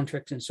reviewing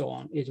contracts and so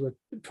on. It was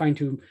trying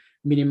to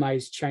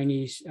minimize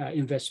Chinese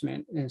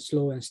investment in a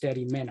slow and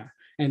steady manner.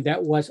 And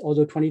that was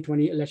also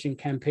 2020 election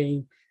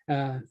campaign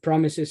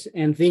promises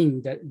and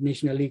theme that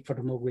National League for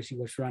Democracy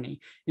was running.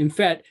 In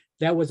fact,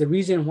 that was the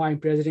reason why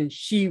President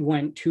Xi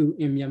went to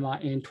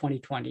Myanmar in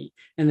 2020.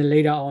 And then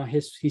later on,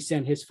 he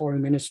sent his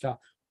foreign minister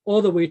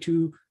all the way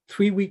to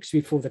 3 weeks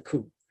before the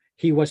coup,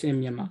 he was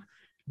in Myanmar.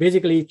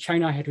 Basically,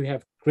 China had to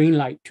have green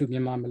light to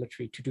Myanmar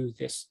military to do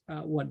this,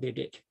 what they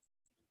did.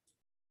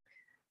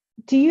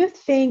 Do you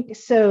think,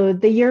 so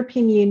the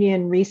European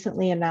Union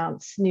recently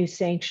announced new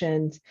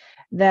sanctions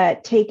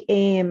that take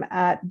aim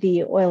at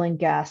the oil and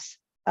gas,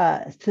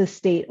 the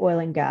state oil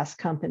and gas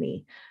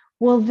company.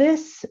 Will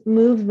this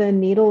move the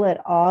needle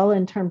at all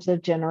in terms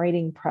of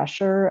generating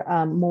pressure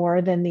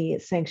more than the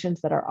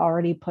sanctions that are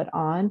already put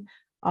on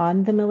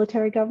the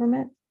military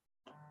government?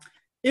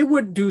 It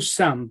would do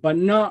some, but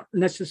not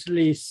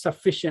necessarily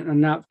sufficient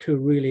enough to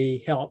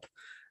really help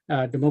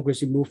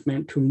democracy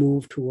movement to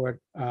move toward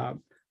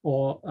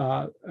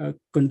or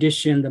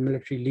condition the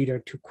military leader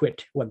to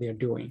quit what they're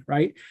doing,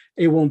 right?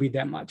 It won't be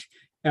that much.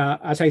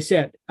 As I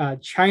said,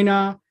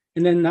 China,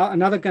 and then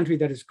another country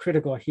that is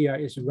critical here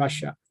is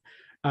Russia.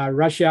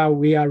 Russia,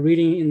 we are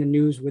reading in the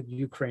news with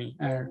Ukraine.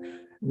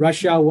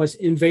 Russia was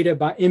invited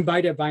by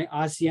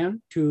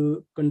ASEAN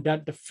to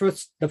conduct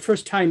the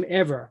first time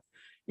ever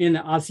in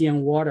the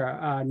ASEAN water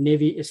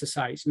Navy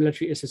exercise,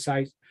 military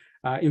exercise,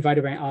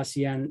 invited by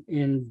ASEAN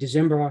in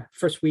December,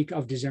 first week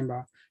of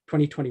December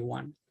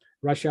 2021.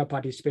 Russia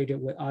participated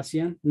with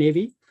ASEAN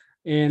Navy,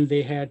 and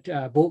they had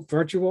both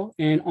virtual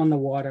and on the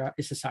water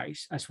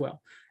exercise as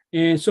well.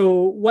 And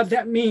so what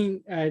that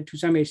means to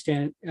some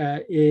extent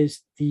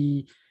is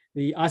the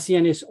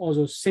ASEAN is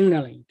also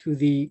signaling to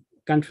the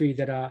country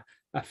that are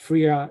a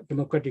freer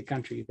democratic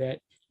country that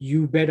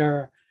you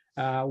better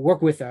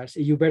work with us,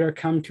 you better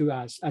come to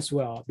us as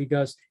well,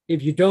 because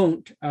if you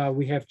don't,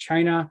 we have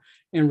China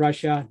and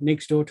Russia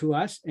next door to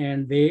us,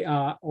 and they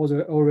are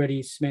also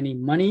already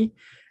spending money,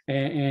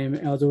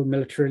 and also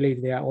militarily,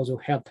 they are also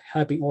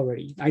helping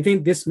already. I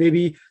think this may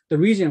be the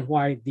reason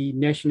why the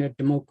National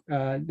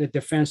the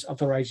Defense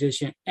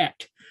Authorization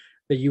Act,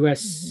 the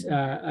U.S.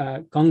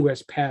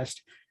 Congress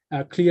passed,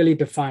 clearly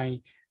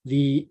defined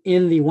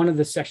one of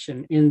the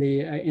section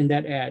in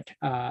that act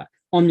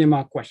on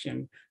Myanmar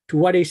question, to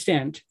what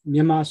extent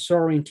Myanmar's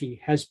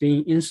sovereignty has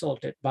been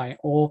insulted by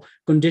or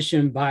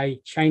conditioned by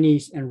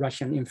Chinese and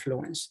Russian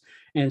influence.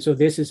 And so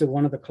this is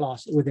one of the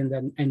clauses within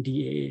the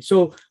NDAA.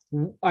 So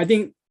I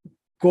think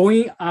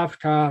going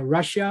after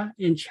Russia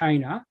and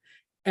China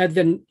at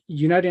the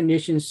United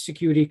Nations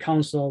Security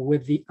Council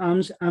with the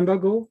arms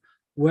embargo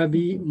will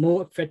be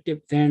more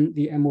effective than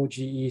the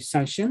MOGE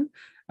sanction.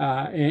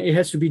 It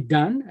has to be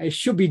done. It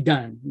should be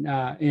done.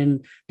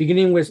 In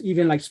beginning with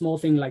even like small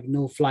thing like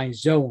no flying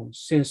zone,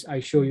 since I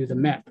show you the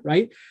map,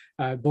 right?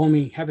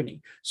 Bombing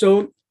happening.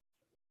 So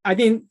I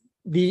think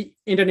the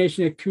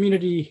international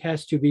community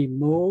has to be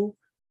more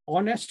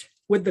honest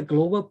with the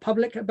global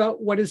public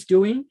about what it's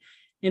doing.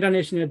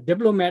 International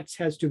diplomats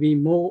has to be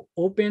more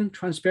open,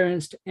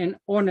 transparent, and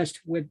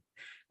honest with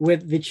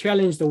the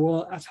challenge the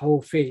world as a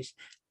whole face.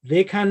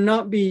 They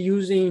cannot be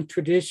using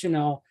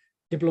traditional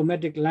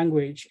diplomatic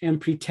language and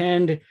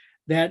pretend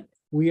that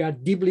we are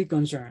deeply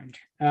concerned.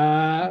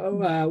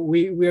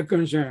 We are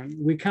concerned.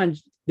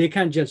 They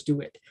can't just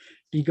do it,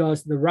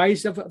 because the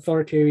rise of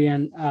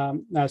authoritarian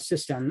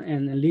system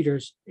and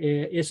leaders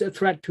is a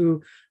threat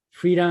to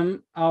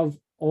freedom of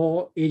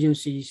all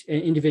agencies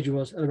and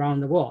individuals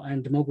around the world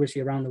and democracy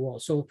around the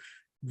world. So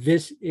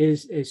this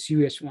is a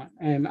serious one.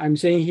 And I'm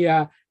saying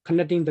here,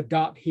 connecting the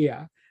dot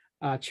here,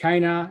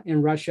 China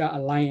and Russia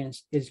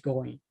alliance is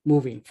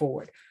moving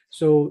forward.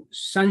 So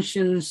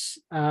sanctions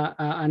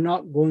are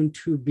not going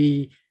to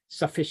be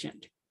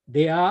sufficient.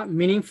 They are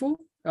meaningful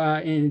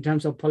in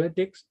terms of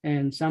politics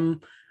and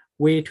some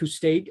way to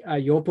state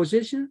your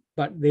position,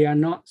 but they are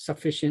not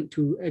sufficient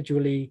to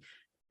actually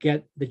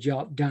get the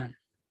job done.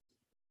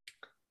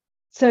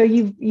 So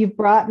you've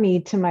brought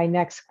me to my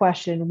next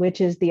question, which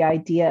is the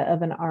idea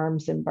of an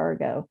arms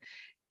embargo.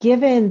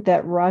 Given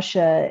that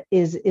Russia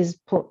is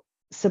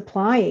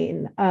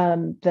supplying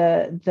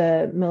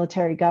the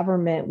military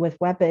government with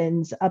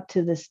weapons up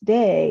to this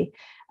day,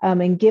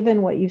 and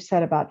given what you've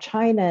said about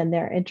China and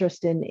their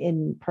interest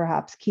in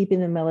perhaps keeping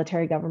the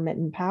military government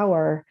in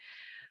power,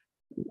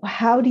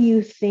 how do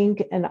you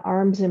think an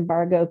arms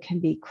embargo can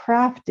be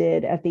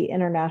crafted at the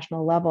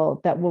international level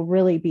that will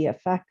really be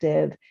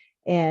effective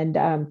and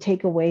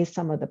take away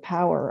some of the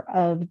power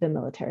of the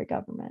military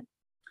government?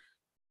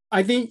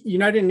 I think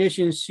United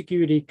Nations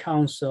Security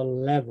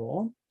Council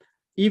level,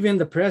 even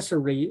the press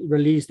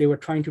release they were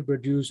trying to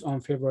produce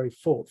on February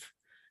 4th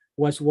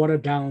was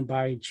watered down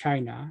by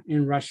China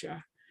and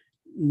Russia.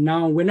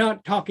 Now, we're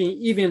not talking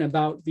even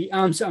about the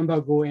arms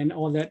embargo and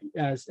all that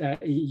as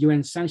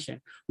UN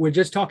sanction. We're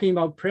just talking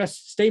about press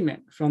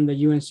statement from the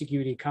UN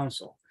Security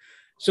Council.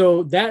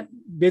 So that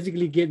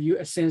basically gives you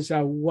a sense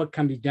of what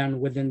can be done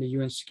within the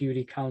UN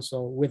Security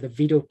Council with the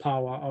veto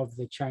power of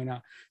the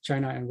China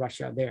and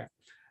Russia there.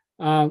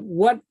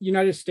 What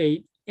United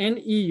States and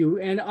EU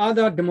and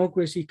other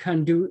democracy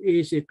can do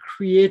is a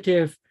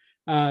creative,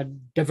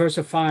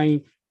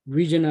 diversifying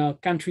regional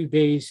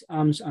country-based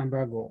arms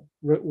embargo,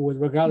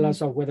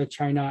 regardless of whether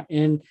China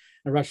and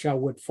Russia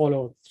would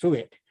follow through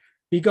it,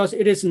 because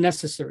it is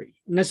necessary.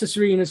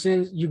 Necessary in a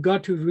sense, you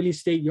got to really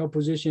state your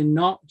position,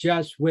 not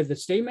just with the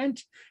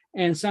statement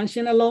and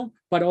sanction alone,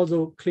 but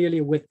also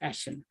clearly with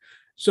action.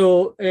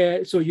 So,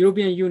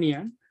 European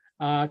Union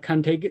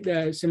can take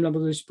the similar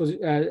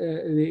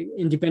the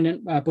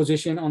independent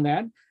position on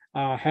that,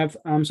 have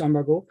arms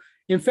embargo.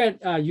 In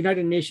fact,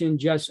 United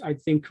Nations just, I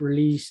think,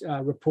 released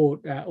a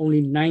report,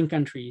 only 9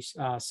 countries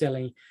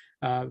selling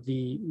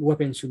the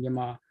weapons to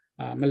Myanmar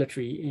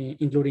military,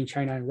 including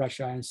China and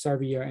Russia and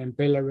Serbia and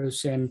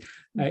Belarus and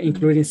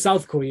including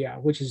South Korea,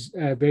 which is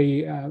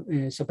very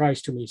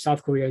surprise to me.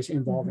 South Korea is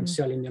involved in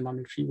selling Myanmar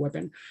military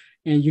weapon.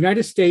 And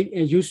United States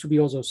used to be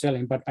also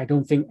selling, but I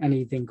don't think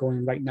anything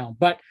going right now.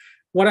 But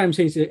what I'm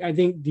saying is I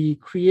think the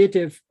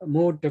creative,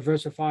 more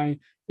diversifying,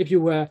 if you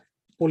were,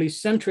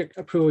 polycentric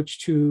approach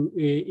to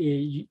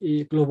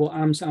a global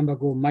arms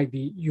embargo might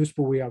be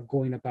useful way of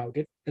going about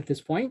it at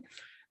this point,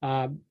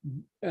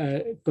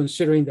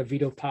 considering the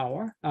veto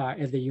power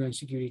at the UN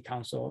Security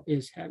Council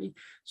is heavy.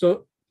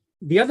 So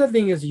the other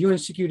thing is UN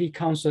Security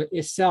Council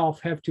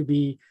itself have to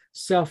be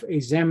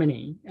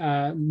self-examining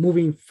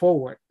moving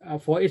forward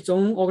for its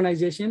own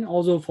organization,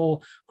 also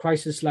for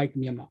crisis like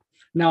Myanmar.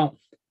 Now,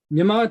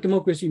 Myanmar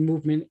democracy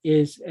movement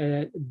is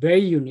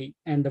very unique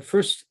and the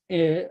first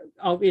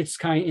of its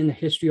kind in the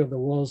history of the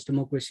world's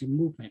democracy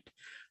movement,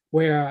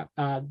 where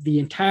the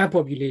entire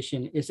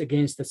population is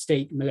against the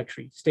state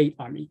military, state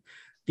army.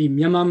 The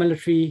Myanmar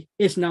military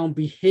is now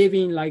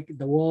behaving like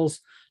the world's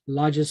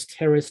largest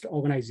terrorist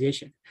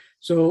organization.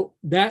 So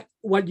that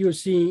what you're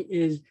seeing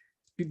is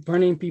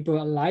burning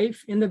people alive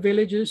in the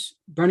villages,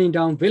 burning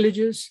down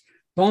villages,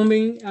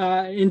 bombing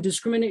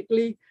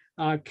indiscriminately,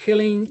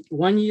 killing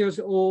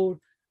 1-year-old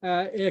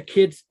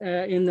kids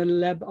in the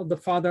lap of the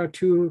father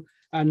to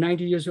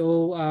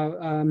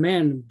 90-year-old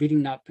man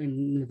beating up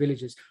in the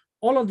villages.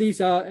 All of these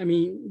are, I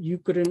mean, you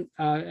couldn't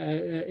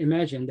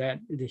imagine that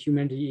the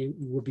humanity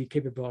would be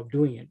capable of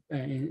doing it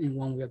in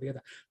one way or the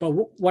other. But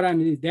what I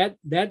mean,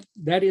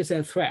 that is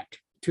a threat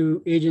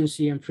to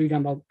agency and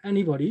freedom of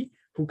anybody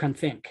who can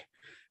think.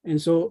 And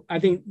so I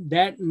think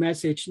that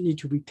message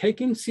needs to be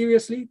taken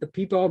seriously. The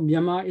people of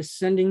Myanmar is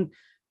sending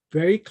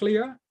very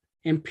clear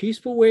and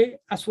peaceful way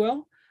as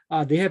well.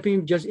 They have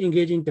been just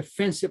engaging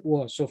defensive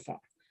war so far.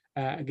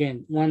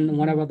 Again,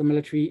 whenever the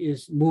military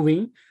is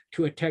moving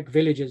to attack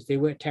villages, they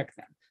will attack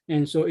them.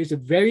 And so it's a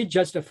very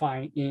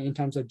justifying in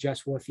terms of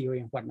just war theory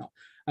and whatnot,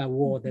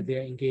 war that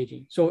they're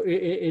engaging. So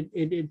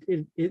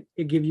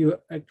it gives you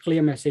a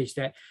clear message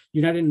that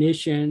United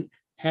Nations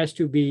has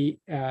to be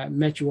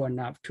mature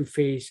enough to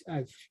face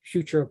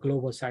future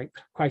global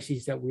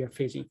crises that we are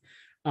facing.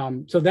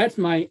 So that's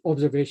my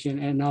observation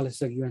and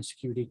analysis of UN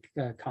Security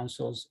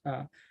Council's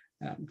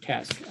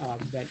task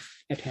that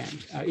at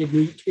hand.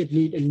 It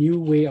need a new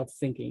way of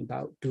thinking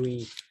about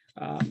doing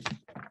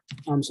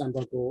arms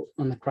embargo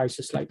on a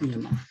crisis like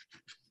Myanmar.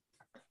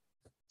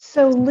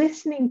 So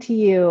listening to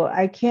you,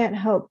 I can't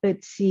help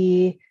but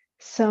see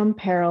some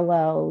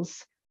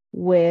parallels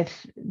with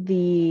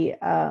the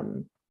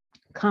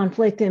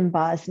conflict in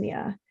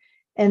Bosnia,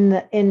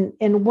 and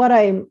what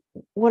I'm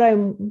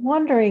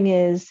wondering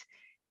is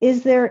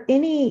there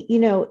any,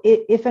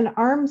 if an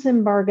arms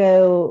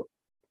embargo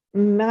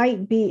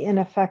might be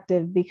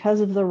ineffective because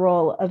of the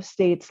role of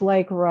states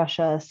like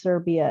Russia,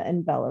 Serbia,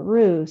 and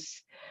Belarus,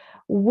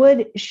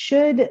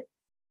 should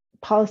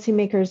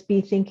policymakers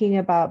be thinking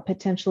about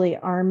potentially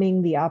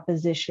arming the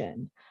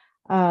opposition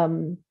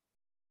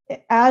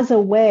as a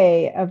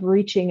way of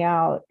reaching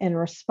out and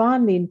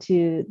responding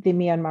to the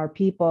Myanmar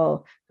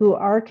people who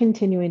are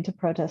continuing to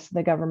protest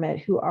the government,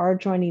 who are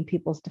joining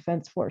People's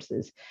Defense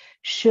Forces?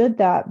 Should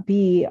that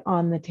be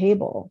on the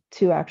table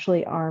to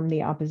actually arm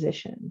the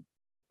opposition?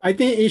 I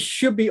think it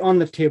should be on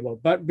the table.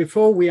 But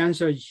before we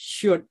answer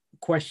should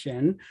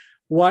question,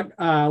 what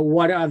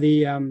are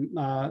the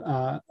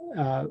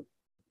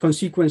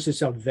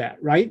consequences of that,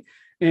 right?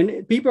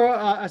 And people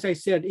are, as I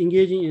said,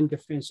 engaging in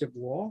defensive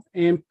war,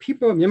 and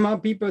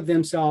Myanmar people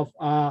themselves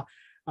are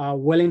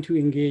willing to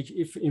engage,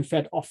 if in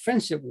fact,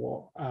 offensive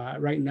war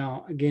right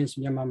now against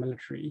Myanmar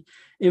military.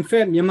 In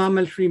fact, Myanmar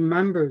military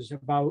members,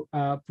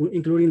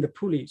 including the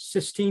police,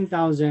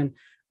 16,000.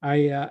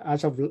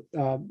 As of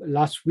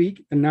last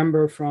week, the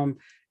number from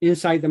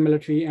inside the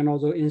military and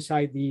also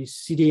inside the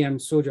CDM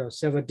soldiers,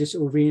 Civil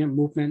Disobedience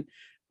Movement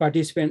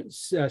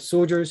participants,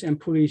 soldiers and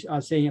police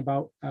are saying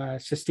about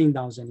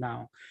 16,000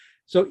 now.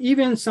 So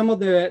even some of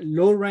the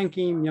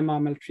low-ranking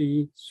Myanmar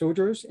military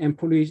soldiers and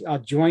police are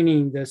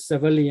joining the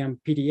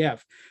civilian PDF,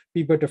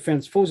 People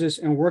Defense Forces,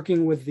 and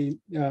working with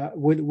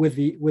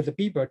the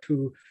people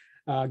to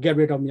get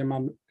rid of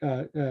Myanmar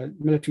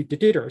military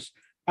dictators.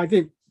 I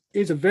think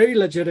it's a very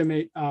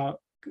legitimate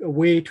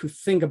way to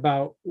think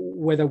about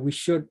whether we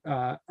should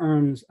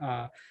arm.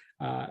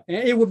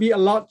 It would be a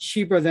lot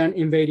cheaper than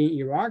invading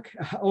Iraq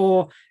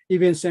or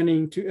even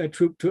sending a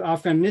troop to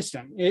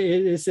Afghanistan.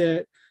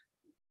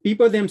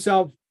 People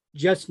themselves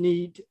just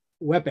need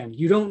weapons.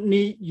 You don't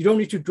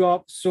need to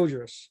drop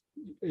soldiers,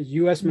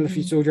 U.S.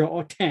 military soldier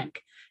or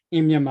tank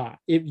in Myanmar.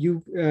 If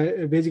you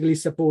basically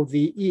support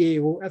the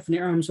EAO,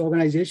 Ethnic Arms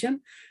Organization,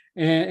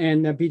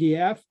 and the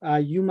PDF,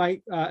 you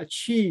might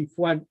achieve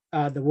what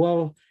the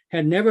world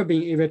had never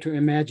been able to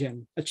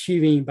imagine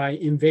achieving by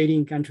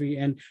invading country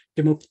and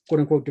quote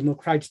unquote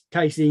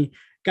democratizing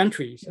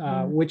countries,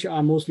 which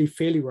are mostly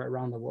failure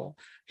around the world.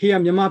 Here,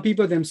 Myanmar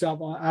people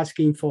themselves are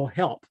asking for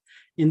help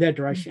in that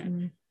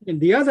direction. And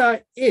the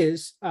other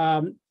is,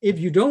 if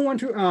you don't want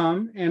to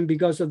arm, and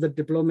because of the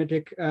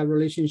diplomatic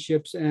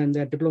relationships and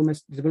the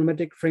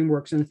diplomatic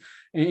frameworks and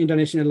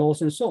international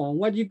laws and so on,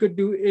 what you could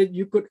do is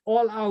you could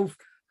all out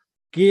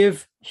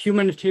give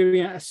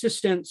humanitarian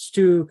assistance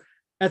to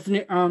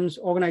ethnic arms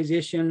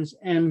organizations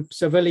and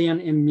civilian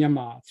in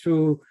Myanmar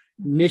through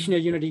National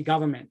Unity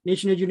Government.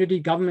 National Unity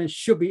Government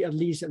should be at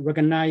least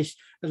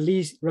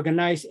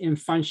recognized in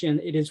function.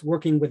 It is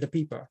working with the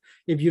people.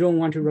 If you don't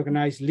want to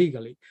recognize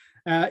legally,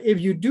 if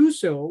you do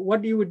so,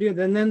 what you would do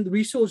then the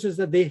resources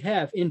that they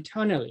have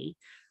internally.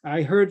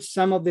 I heard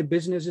some of the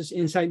businesses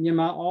inside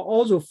Myanmar are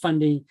also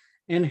funding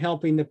and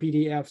helping the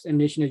PDFs and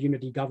National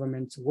Unity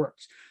Government's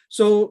works.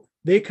 So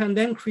they can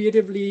then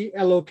creatively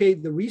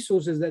allocate the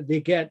resources that they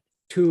get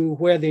to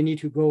where they need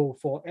to go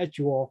for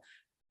actual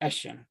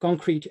action,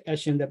 concrete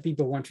action that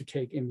people want to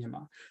take in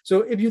Myanmar.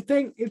 So if you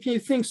think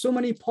so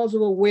many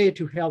possible ways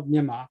to help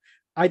Myanmar,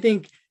 I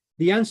think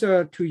the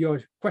answer to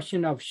your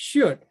question of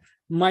should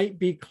might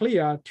be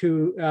clear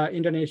to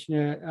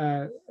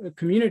international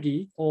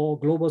community or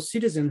global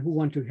citizen who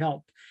want to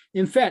help.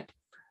 In fact,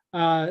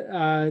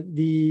 the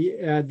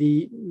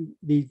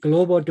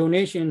global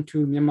donation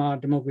to Myanmar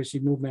democracy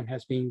movement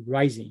has been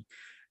rising.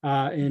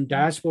 And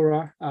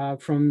diaspora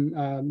from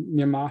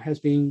Myanmar has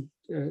been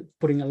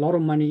putting a lot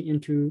of money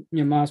into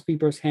Myanmar's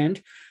people's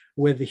hand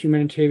with the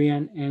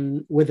humanitarian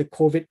and with the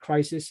COVID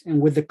crisis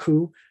and with the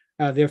coup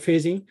they're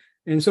facing.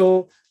 And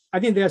so I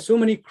think there are so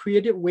many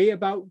creative ways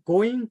about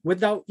going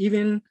without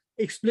even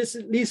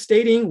explicitly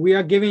stating we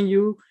are giving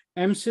you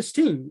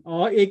M16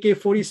 or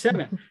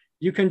AK-47.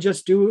 You can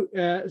just do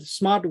a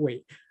smart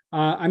way.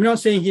 I'm not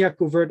saying here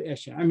covert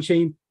action. I'm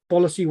saying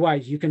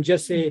policy-wise. You can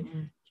just say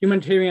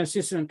humanitarian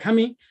assistance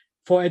coming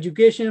for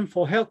education,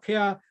 for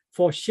healthcare,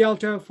 for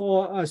shelter,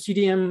 for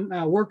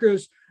CDM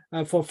workers,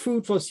 for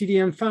food for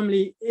CDM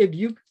family. If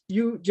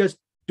you just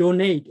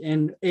donate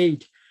and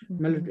aid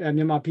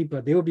Myanmar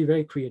people, they will be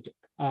very creative.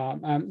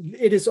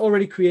 It is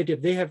already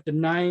creative. They have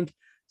denied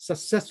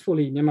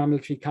successfully Myanmar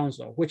Military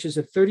Council, which is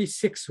a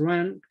 36th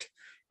ranked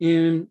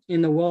in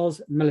the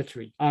world's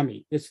military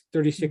army. It's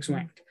 36th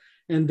ranked.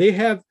 And they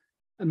have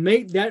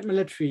made that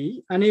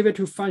military unable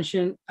to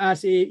function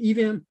as a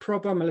even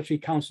proper military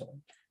council,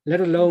 let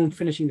alone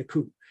finishing the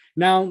coup.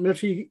 Now,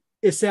 military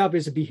itself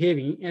is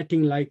behaving,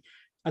 acting like,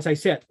 as I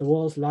said, the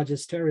world's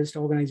largest terrorist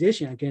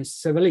organization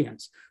against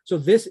civilians. So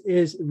this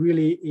is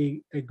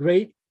really a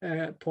great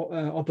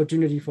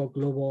opportunity for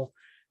global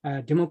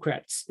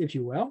Democrats, if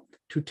you will,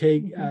 to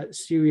take a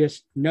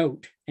serious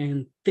note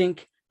and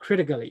think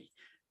critically,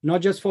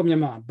 not just for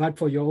Myanmar, but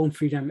for your own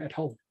freedom at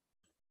home.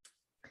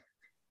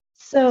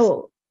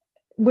 So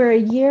we're a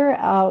year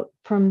out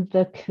from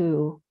the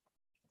coup,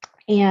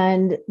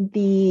 and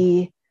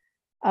the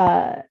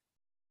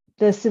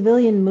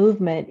civilian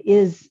movement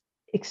is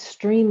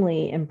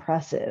extremely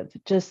impressive.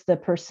 Just the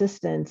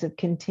persistence of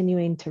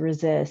continuing to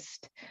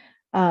resist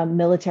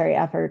military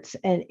efforts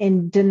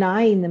and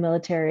denying the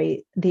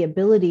military the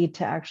ability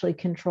to actually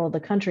control the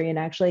country and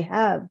actually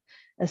have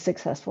a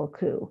successful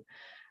coup.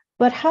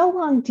 But how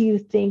long do you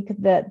think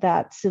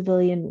that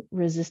civilian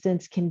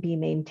resistance can be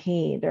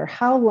maintained, or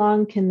how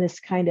long can this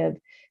kind of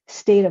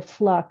state of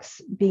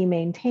flux be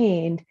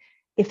maintained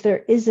if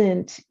there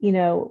isn't,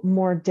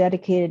 more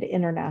dedicated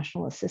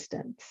international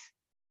assistance?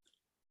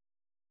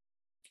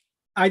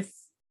 I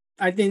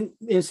think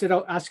instead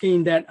of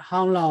asking that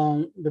how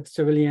long the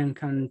civilian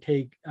can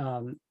take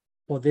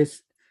for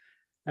this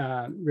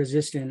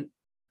resistance,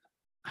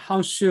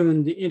 how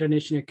soon the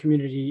international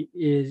community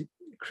is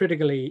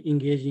critically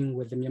engaging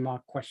with the Myanmar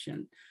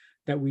question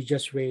that we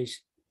just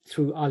raised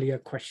through earlier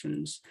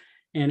questions,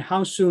 and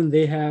how soon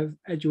they have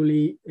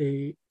actually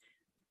a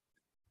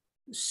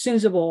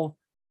sensible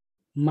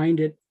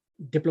minded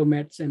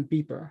diplomats and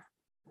people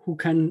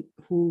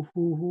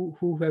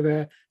who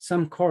have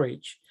some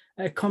courage,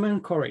 a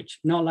common courage,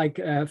 not like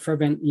a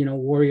fervent,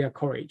 warrior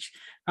courage,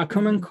 a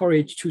common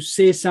courage to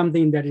say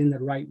something that in the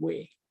right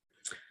way,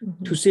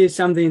 to say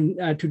something,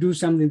 to do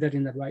something that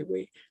in the right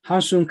way. How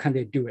soon can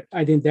they do it?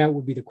 I think that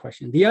would be the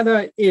question. The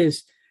other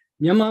is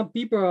Myanmar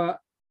people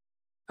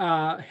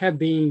have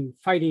been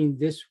fighting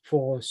this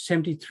for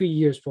 73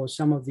 years for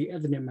some of the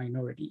ethnic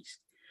minorities.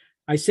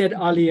 I said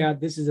earlier,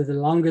 this is the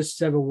longest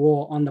civil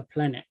war on the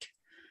planet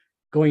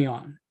going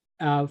on.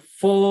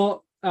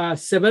 For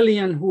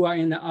civilians who are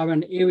in the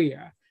urban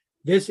area,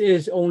 this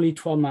is only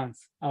 12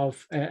 months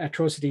of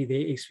atrocity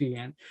they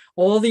experience.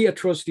 All the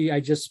atrocity I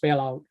just spelled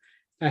out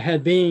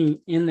have been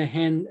in the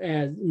hand,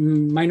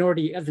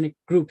 minority ethnic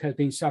group has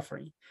been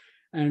suffering.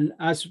 And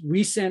as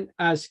recent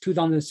as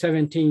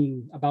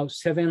 2017, about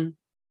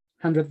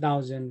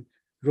 700,000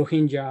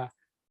 Rohingya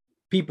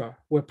people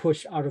were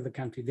pushed out of the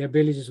country. Their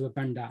villages were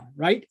burned down,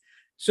 right?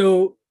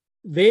 So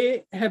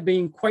they have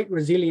been quite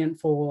resilient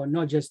for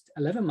not just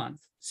 11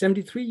 months,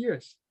 73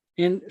 years,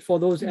 and for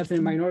those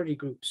ethnic minority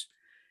groups.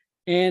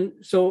 And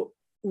so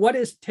what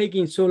is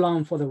taking so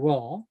long for the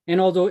world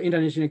and also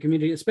international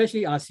community,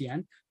 especially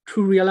ASEAN,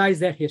 to realize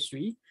that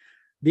history?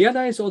 The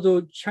other is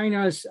also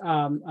China's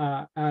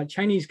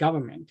Chinese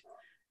government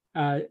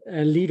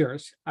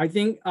leaders, I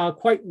think, are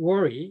quite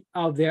worried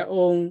of their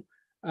own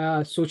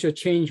social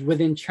change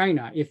within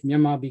China if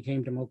Myanmar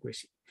became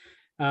democracy.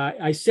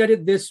 I said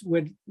it this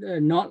with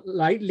not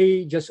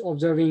lightly just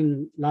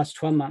observing last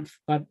 12 months,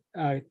 but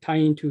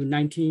tying to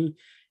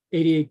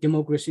 1988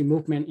 democracy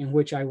movement in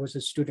which I was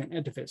a student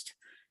activist.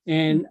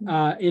 And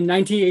in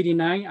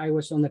 1989, I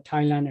was on the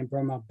Thailand and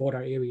Burma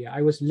border area.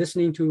 I was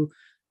listening to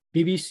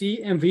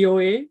BBC and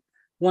VOA.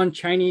 One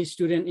Chinese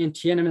student in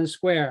Tiananmen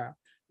Square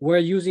were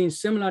using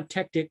similar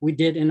tactic we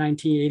did in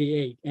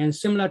 1988. And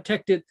similar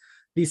tactic,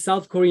 the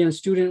South Korean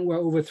students were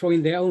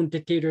overthrowing their own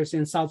dictators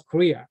in South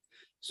Korea.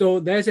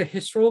 So there's a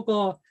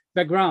historical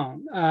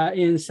background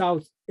in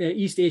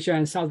Southeast Asia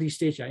and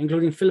Southeast Asia,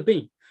 including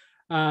Philippines,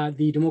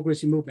 the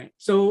democracy movement.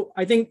 So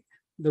I think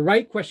the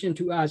right question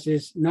to ask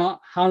is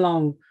not how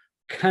long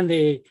can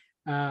they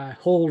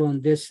hold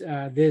on this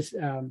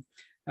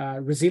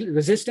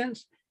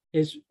resistance.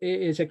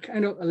 Is a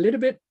kind of a little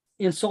bit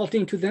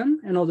insulting to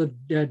them, and also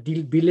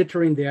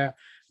belittling their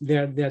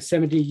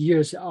 70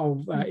 years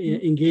of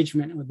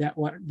engagement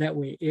that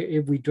way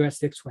if we address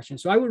this question.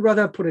 So I would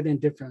rather put it in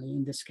differently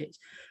in this case.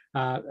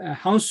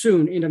 How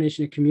soon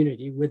international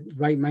community with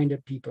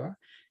right-minded people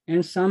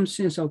and some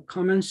sense of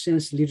common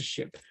sense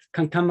leadership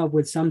can come up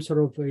with some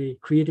sort of a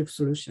creative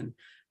solution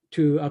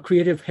to a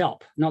creative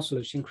help, not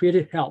solution,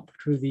 creative help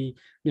to the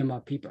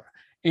Myanmar people.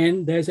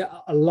 And there's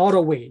a lot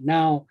of ways.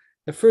 Now,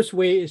 the first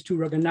way is to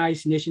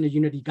recognize national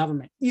unity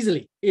government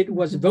easily. It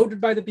was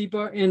voted by the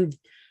people in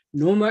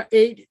November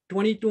 8,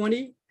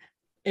 2020,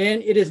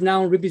 and it is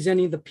now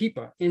representing the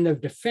people in a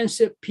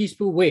defensive,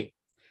 peaceful way.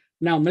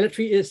 Now,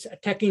 military is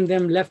attacking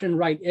them left and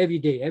right every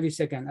day, every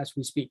second as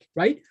we speak,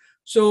 right?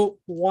 So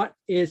what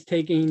is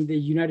taking the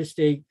United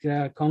States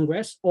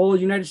Congress or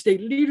United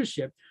States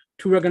leadership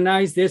to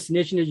recognize this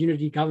national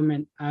unity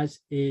government as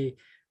a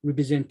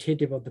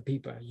representative of the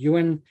people?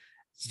 UN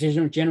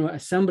General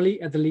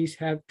Assembly, at the least,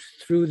 have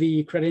through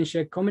the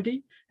Credential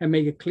Committee, and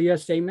make a clear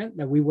statement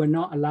that we will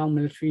not allow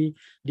military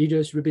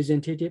leaders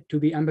representative to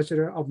be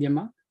ambassador of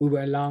Myanmar. We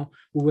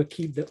will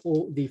keep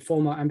the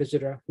former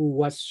ambassador who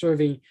was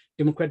serving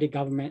democratic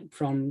government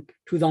from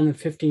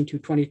 2015 to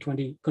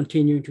 2020,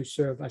 continuing to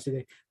serve as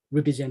a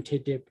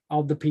representative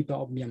of the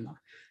people of Myanmar.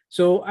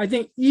 So I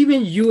think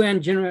even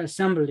UN General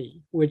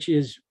Assembly, which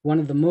is one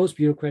of the most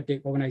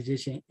bureaucratic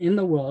organizations in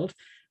the world,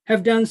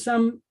 have done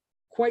some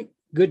quite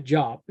good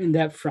job in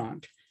that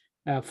front.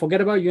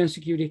 Forget about UN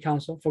Security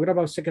Council, forget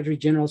about Secretary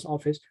General's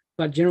office,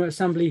 but General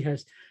Assembly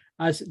has,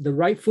 as the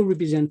rightful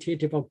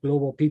representative of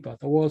global people,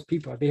 the world's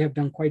people, they have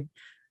done quite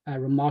a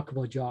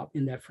remarkable job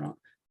in that front.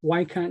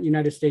 Why can't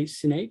United States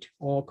Senate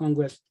or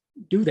Congress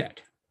do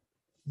that?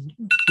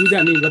 Do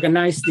that mean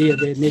recognize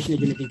the national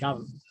unity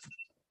government?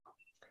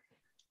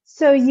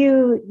 So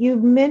you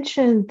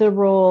mentioned the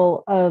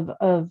role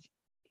of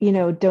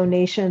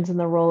donations and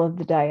the role of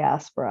the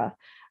diaspora.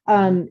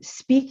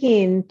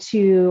 Speaking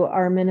to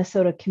our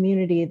Minnesota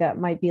community that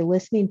might be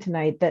listening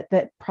tonight,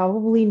 that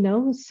probably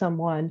knows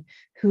someone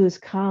who's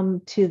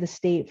come to the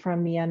state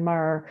from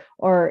Myanmar,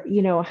 or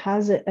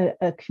has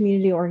a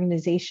community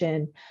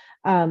organization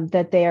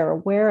that they are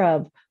aware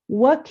of,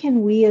 what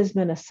can we as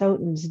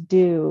Minnesotans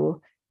do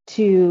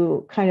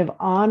to kind of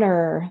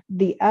honor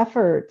the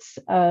efforts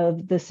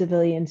of the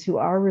civilians who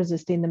are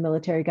resisting the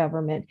military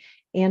government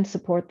and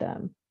support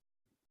them?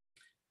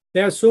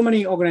 There are so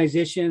many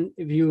organizations.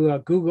 If you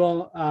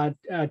Google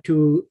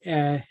to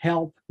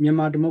help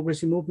Myanmar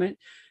democracy movement,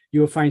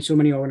 you will find so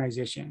many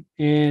organizations.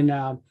 And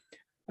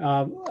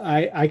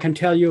I can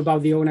tell you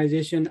about the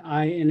organization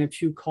I and a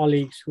few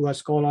colleagues who are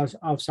scholars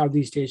of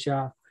Southeast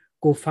Asia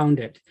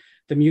co-founded,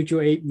 the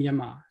Mutual Aid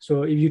Myanmar.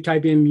 So if you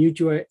type in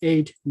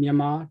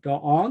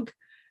mutualaidmyanmar.org,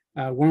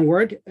 one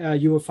word,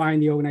 you will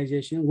find the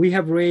organization. We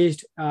have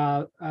raised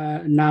now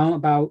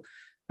about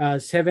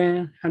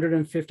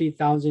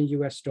 $750,000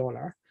 US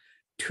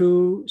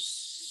to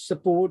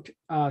support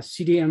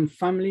CDM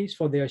families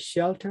for their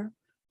shelter,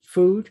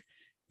 food,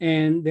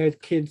 and their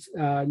kids'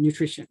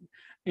 nutrition.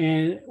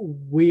 And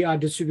we are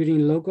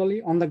distributing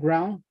locally on the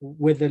ground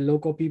with the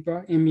local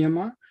people in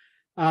Myanmar.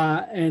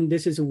 And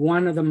this is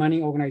one of the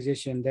many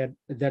organizations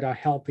that are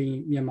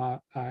helping Myanmar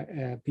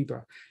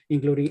people,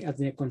 including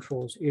ethnic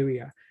controls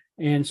area.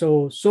 And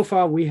so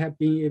far we have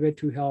been able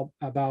to help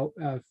about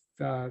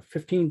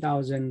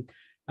 15,000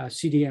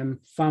 CDM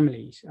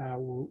families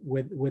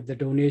with the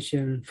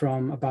donation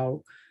from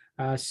about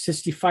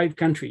 65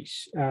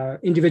 countries,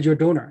 individual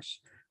donors,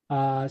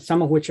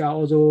 some of which are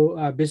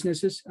also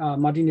businesses,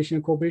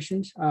 multinational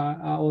corporations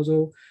are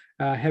also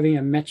having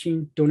a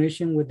matching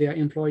donation with their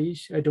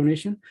employees'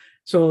 donation.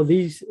 So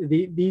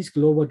these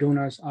global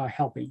donors are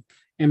helping.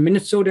 And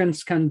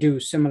Minnesotans can do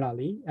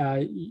similarly.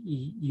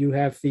 You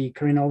have the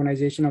Korean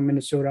Organization of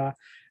Minnesota,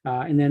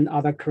 and then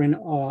other Korean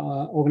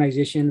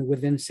organization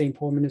within St.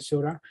 Paul,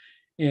 Minnesota.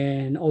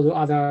 and although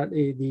other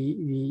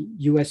the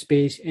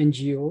US-based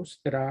NGOs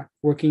that are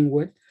working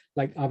with,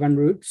 like Urban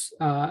Roots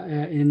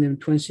in the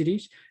Twin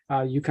Cities,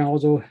 you can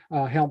also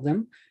help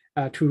them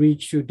to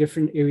reach to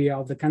different area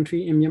of the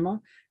country in Myanmar.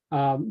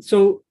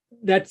 So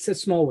that's a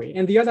small way.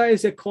 And the other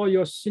is to call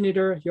your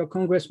senator, your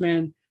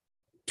congressman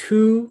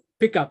to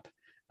pick up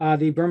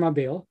the Burma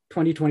Bill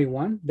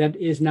 2021 that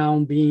is now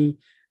being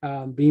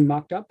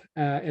mocked up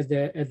at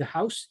the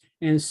House,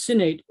 and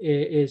Senate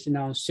is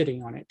now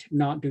sitting on it,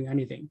 not doing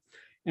anything.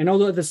 And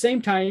although at the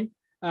same time,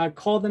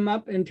 call them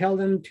up and tell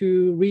them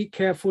to read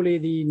carefully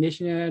the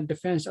National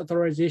Defense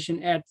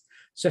Authorization Act,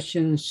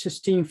 Section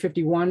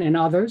 1651 and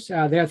others.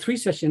 There are 3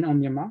 sections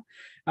on Myanmar.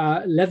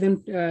 Let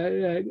them,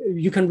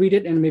 you can read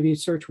it and maybe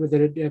search with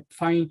it,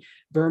 find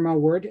Burma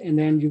word, and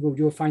then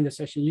you'll find the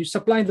section. You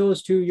supply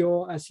those to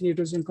your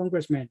senators and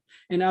congressmen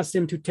and ask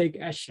them to take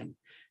action.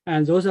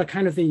 And those are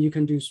kind of things you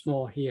can do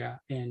small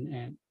here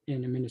in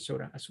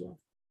Minnesota as well.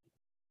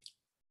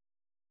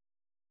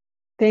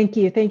 Thank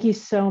you. Thank you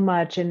so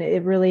much. And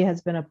it really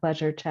has been a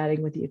pleasure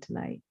chatting with you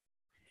tonight.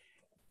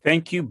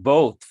 Thank you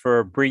both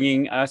for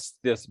bringing us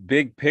this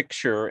big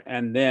picture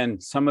and then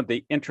some of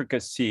the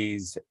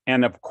intricacies.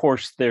 And of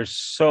course, there's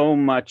so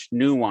much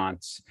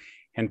nuance.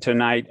 And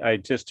tonight, I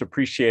just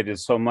appreciated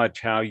so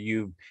much how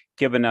you've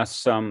given us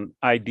some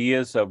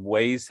ideas of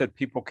ways that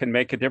people can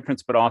make a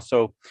difference, but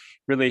also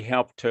really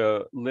help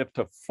to lift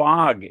a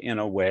fog in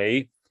a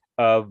way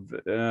of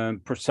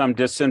for some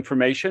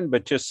disinformation,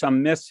 but just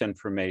some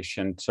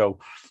misinformation. So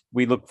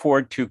we look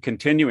forward to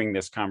continuing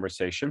this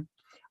conversation.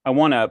 I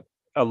want to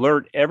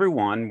alert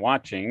everyone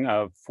watching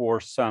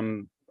for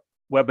some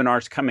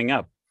webinars coming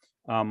up.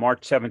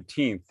 March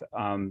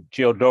 17th,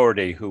 Jill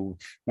Doherty, who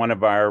one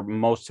of our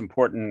most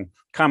important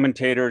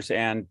commentators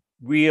and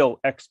real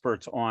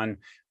experts on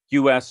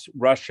US,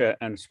 Russia,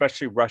 and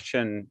especially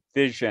Russian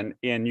vision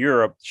in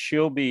Europe.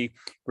 She'll be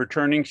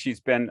returning. She's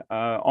been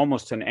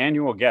almost an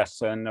annual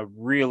guest in a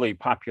really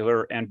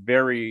popular and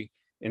very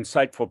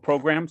insightful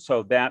program.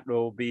 So that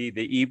will be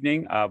the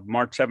evening of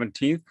March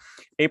 17th.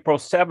 April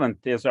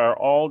 7th is our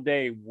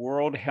all-day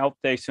World Health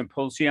Day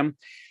Symposium,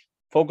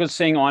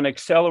 focusing on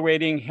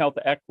accelerating health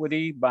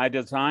equity by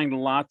design.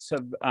 Lots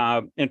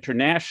of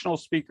international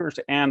speakers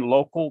and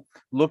local,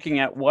 looking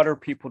at what are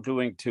people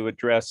doing to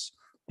address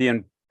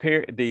the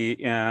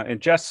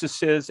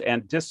injustices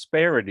and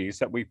disparities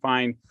that we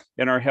find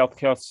in our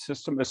healthcare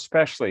system,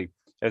 especially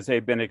as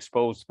they've been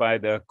exposed by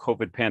the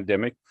COVID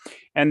pandemic.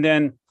 And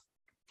then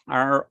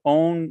our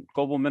own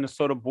Global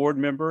Minnesota board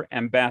member,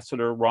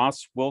 Ambassador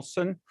Ross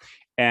Wilson,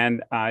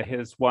 and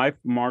his wife,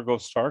 Margot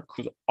Stark,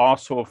 who's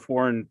also a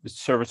Foreign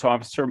Service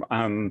officer.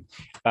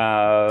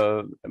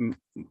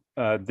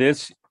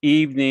 This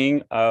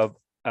evening of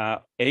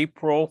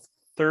April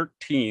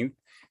 13th,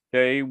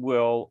 they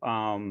will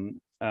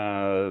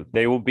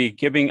be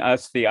giving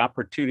us the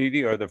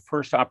opportunity, or the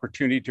first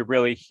opportunity, to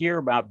really hear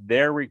about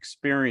their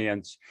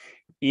experience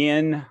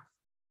in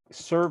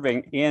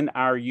serving in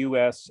our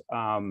U.S.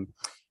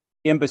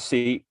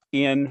 Embassy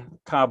in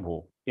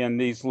Kabul in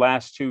these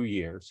last 2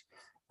 years.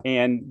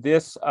 And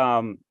this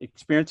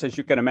experience, as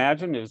you can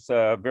imagine, is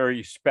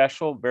very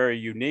special, very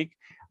unique.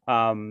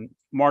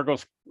 Margot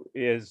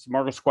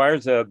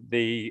Squires,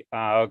 the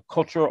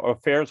Cultural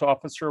Affairs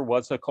Officer,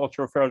 was a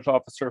Cultural Affairs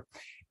Officer,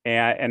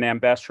 and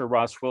Ambassador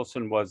Ross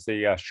Wilson was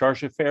the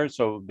Charge d'Affaires,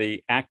 so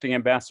the acting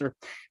ambassador.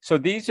 So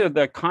these are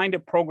the kind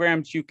of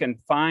programs. You can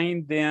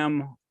find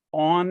them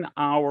on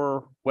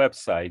our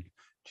website.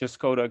 Just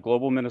go to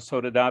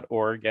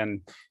globalminnesota.org,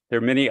 and there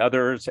are many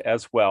others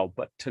as well.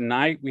 But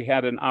tonight we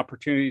had an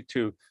opportunity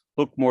to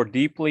look more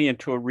deeply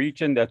into a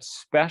region that's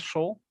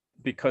special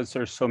because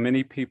there's so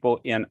many people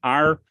in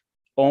our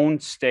own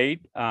state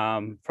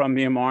from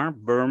Myanmar,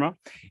 Burma.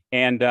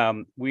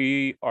 And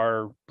we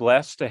are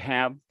blessed to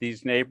have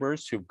these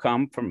neighbors who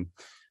come from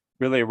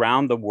really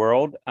around the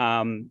world.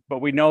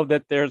 But we know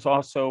that there's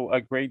also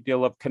a great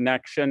deal of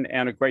connection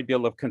and a great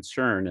deal of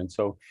concern. And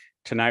so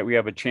tonight we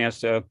have a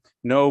chance to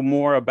know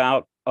more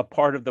about a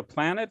part of the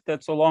planet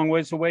that's a long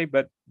ways away,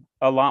 but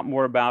a lot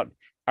more about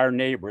our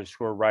neighbors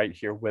who are right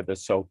here with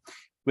us. So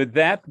with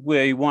that,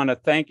 we want to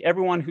thank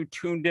everyone who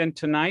tuned in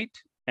tonight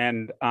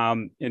and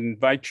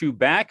invite you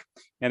back.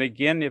 And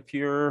again, if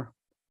you're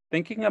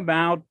thinking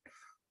about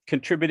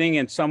contributing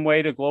in some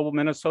way to Global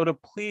Minnesota,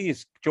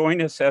 please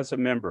join us as a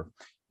member.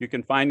 You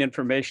can find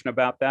information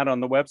about that on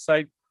the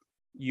website.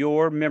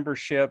 Your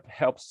membership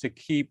helps to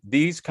keep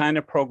these kind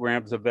of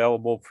programs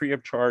available free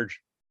of charge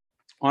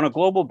on a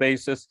global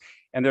basis,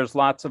 and there's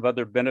lots of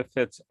other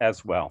benefits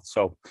as well.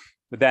 So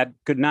with that,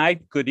 good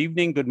night, good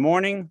evening, good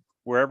morning,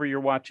 wherever you're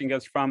watching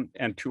us from,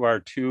 and to our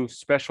 2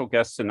 special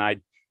guests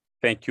tonight,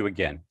 thank you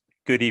again.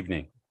 Good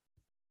evening.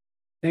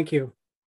 Thank you.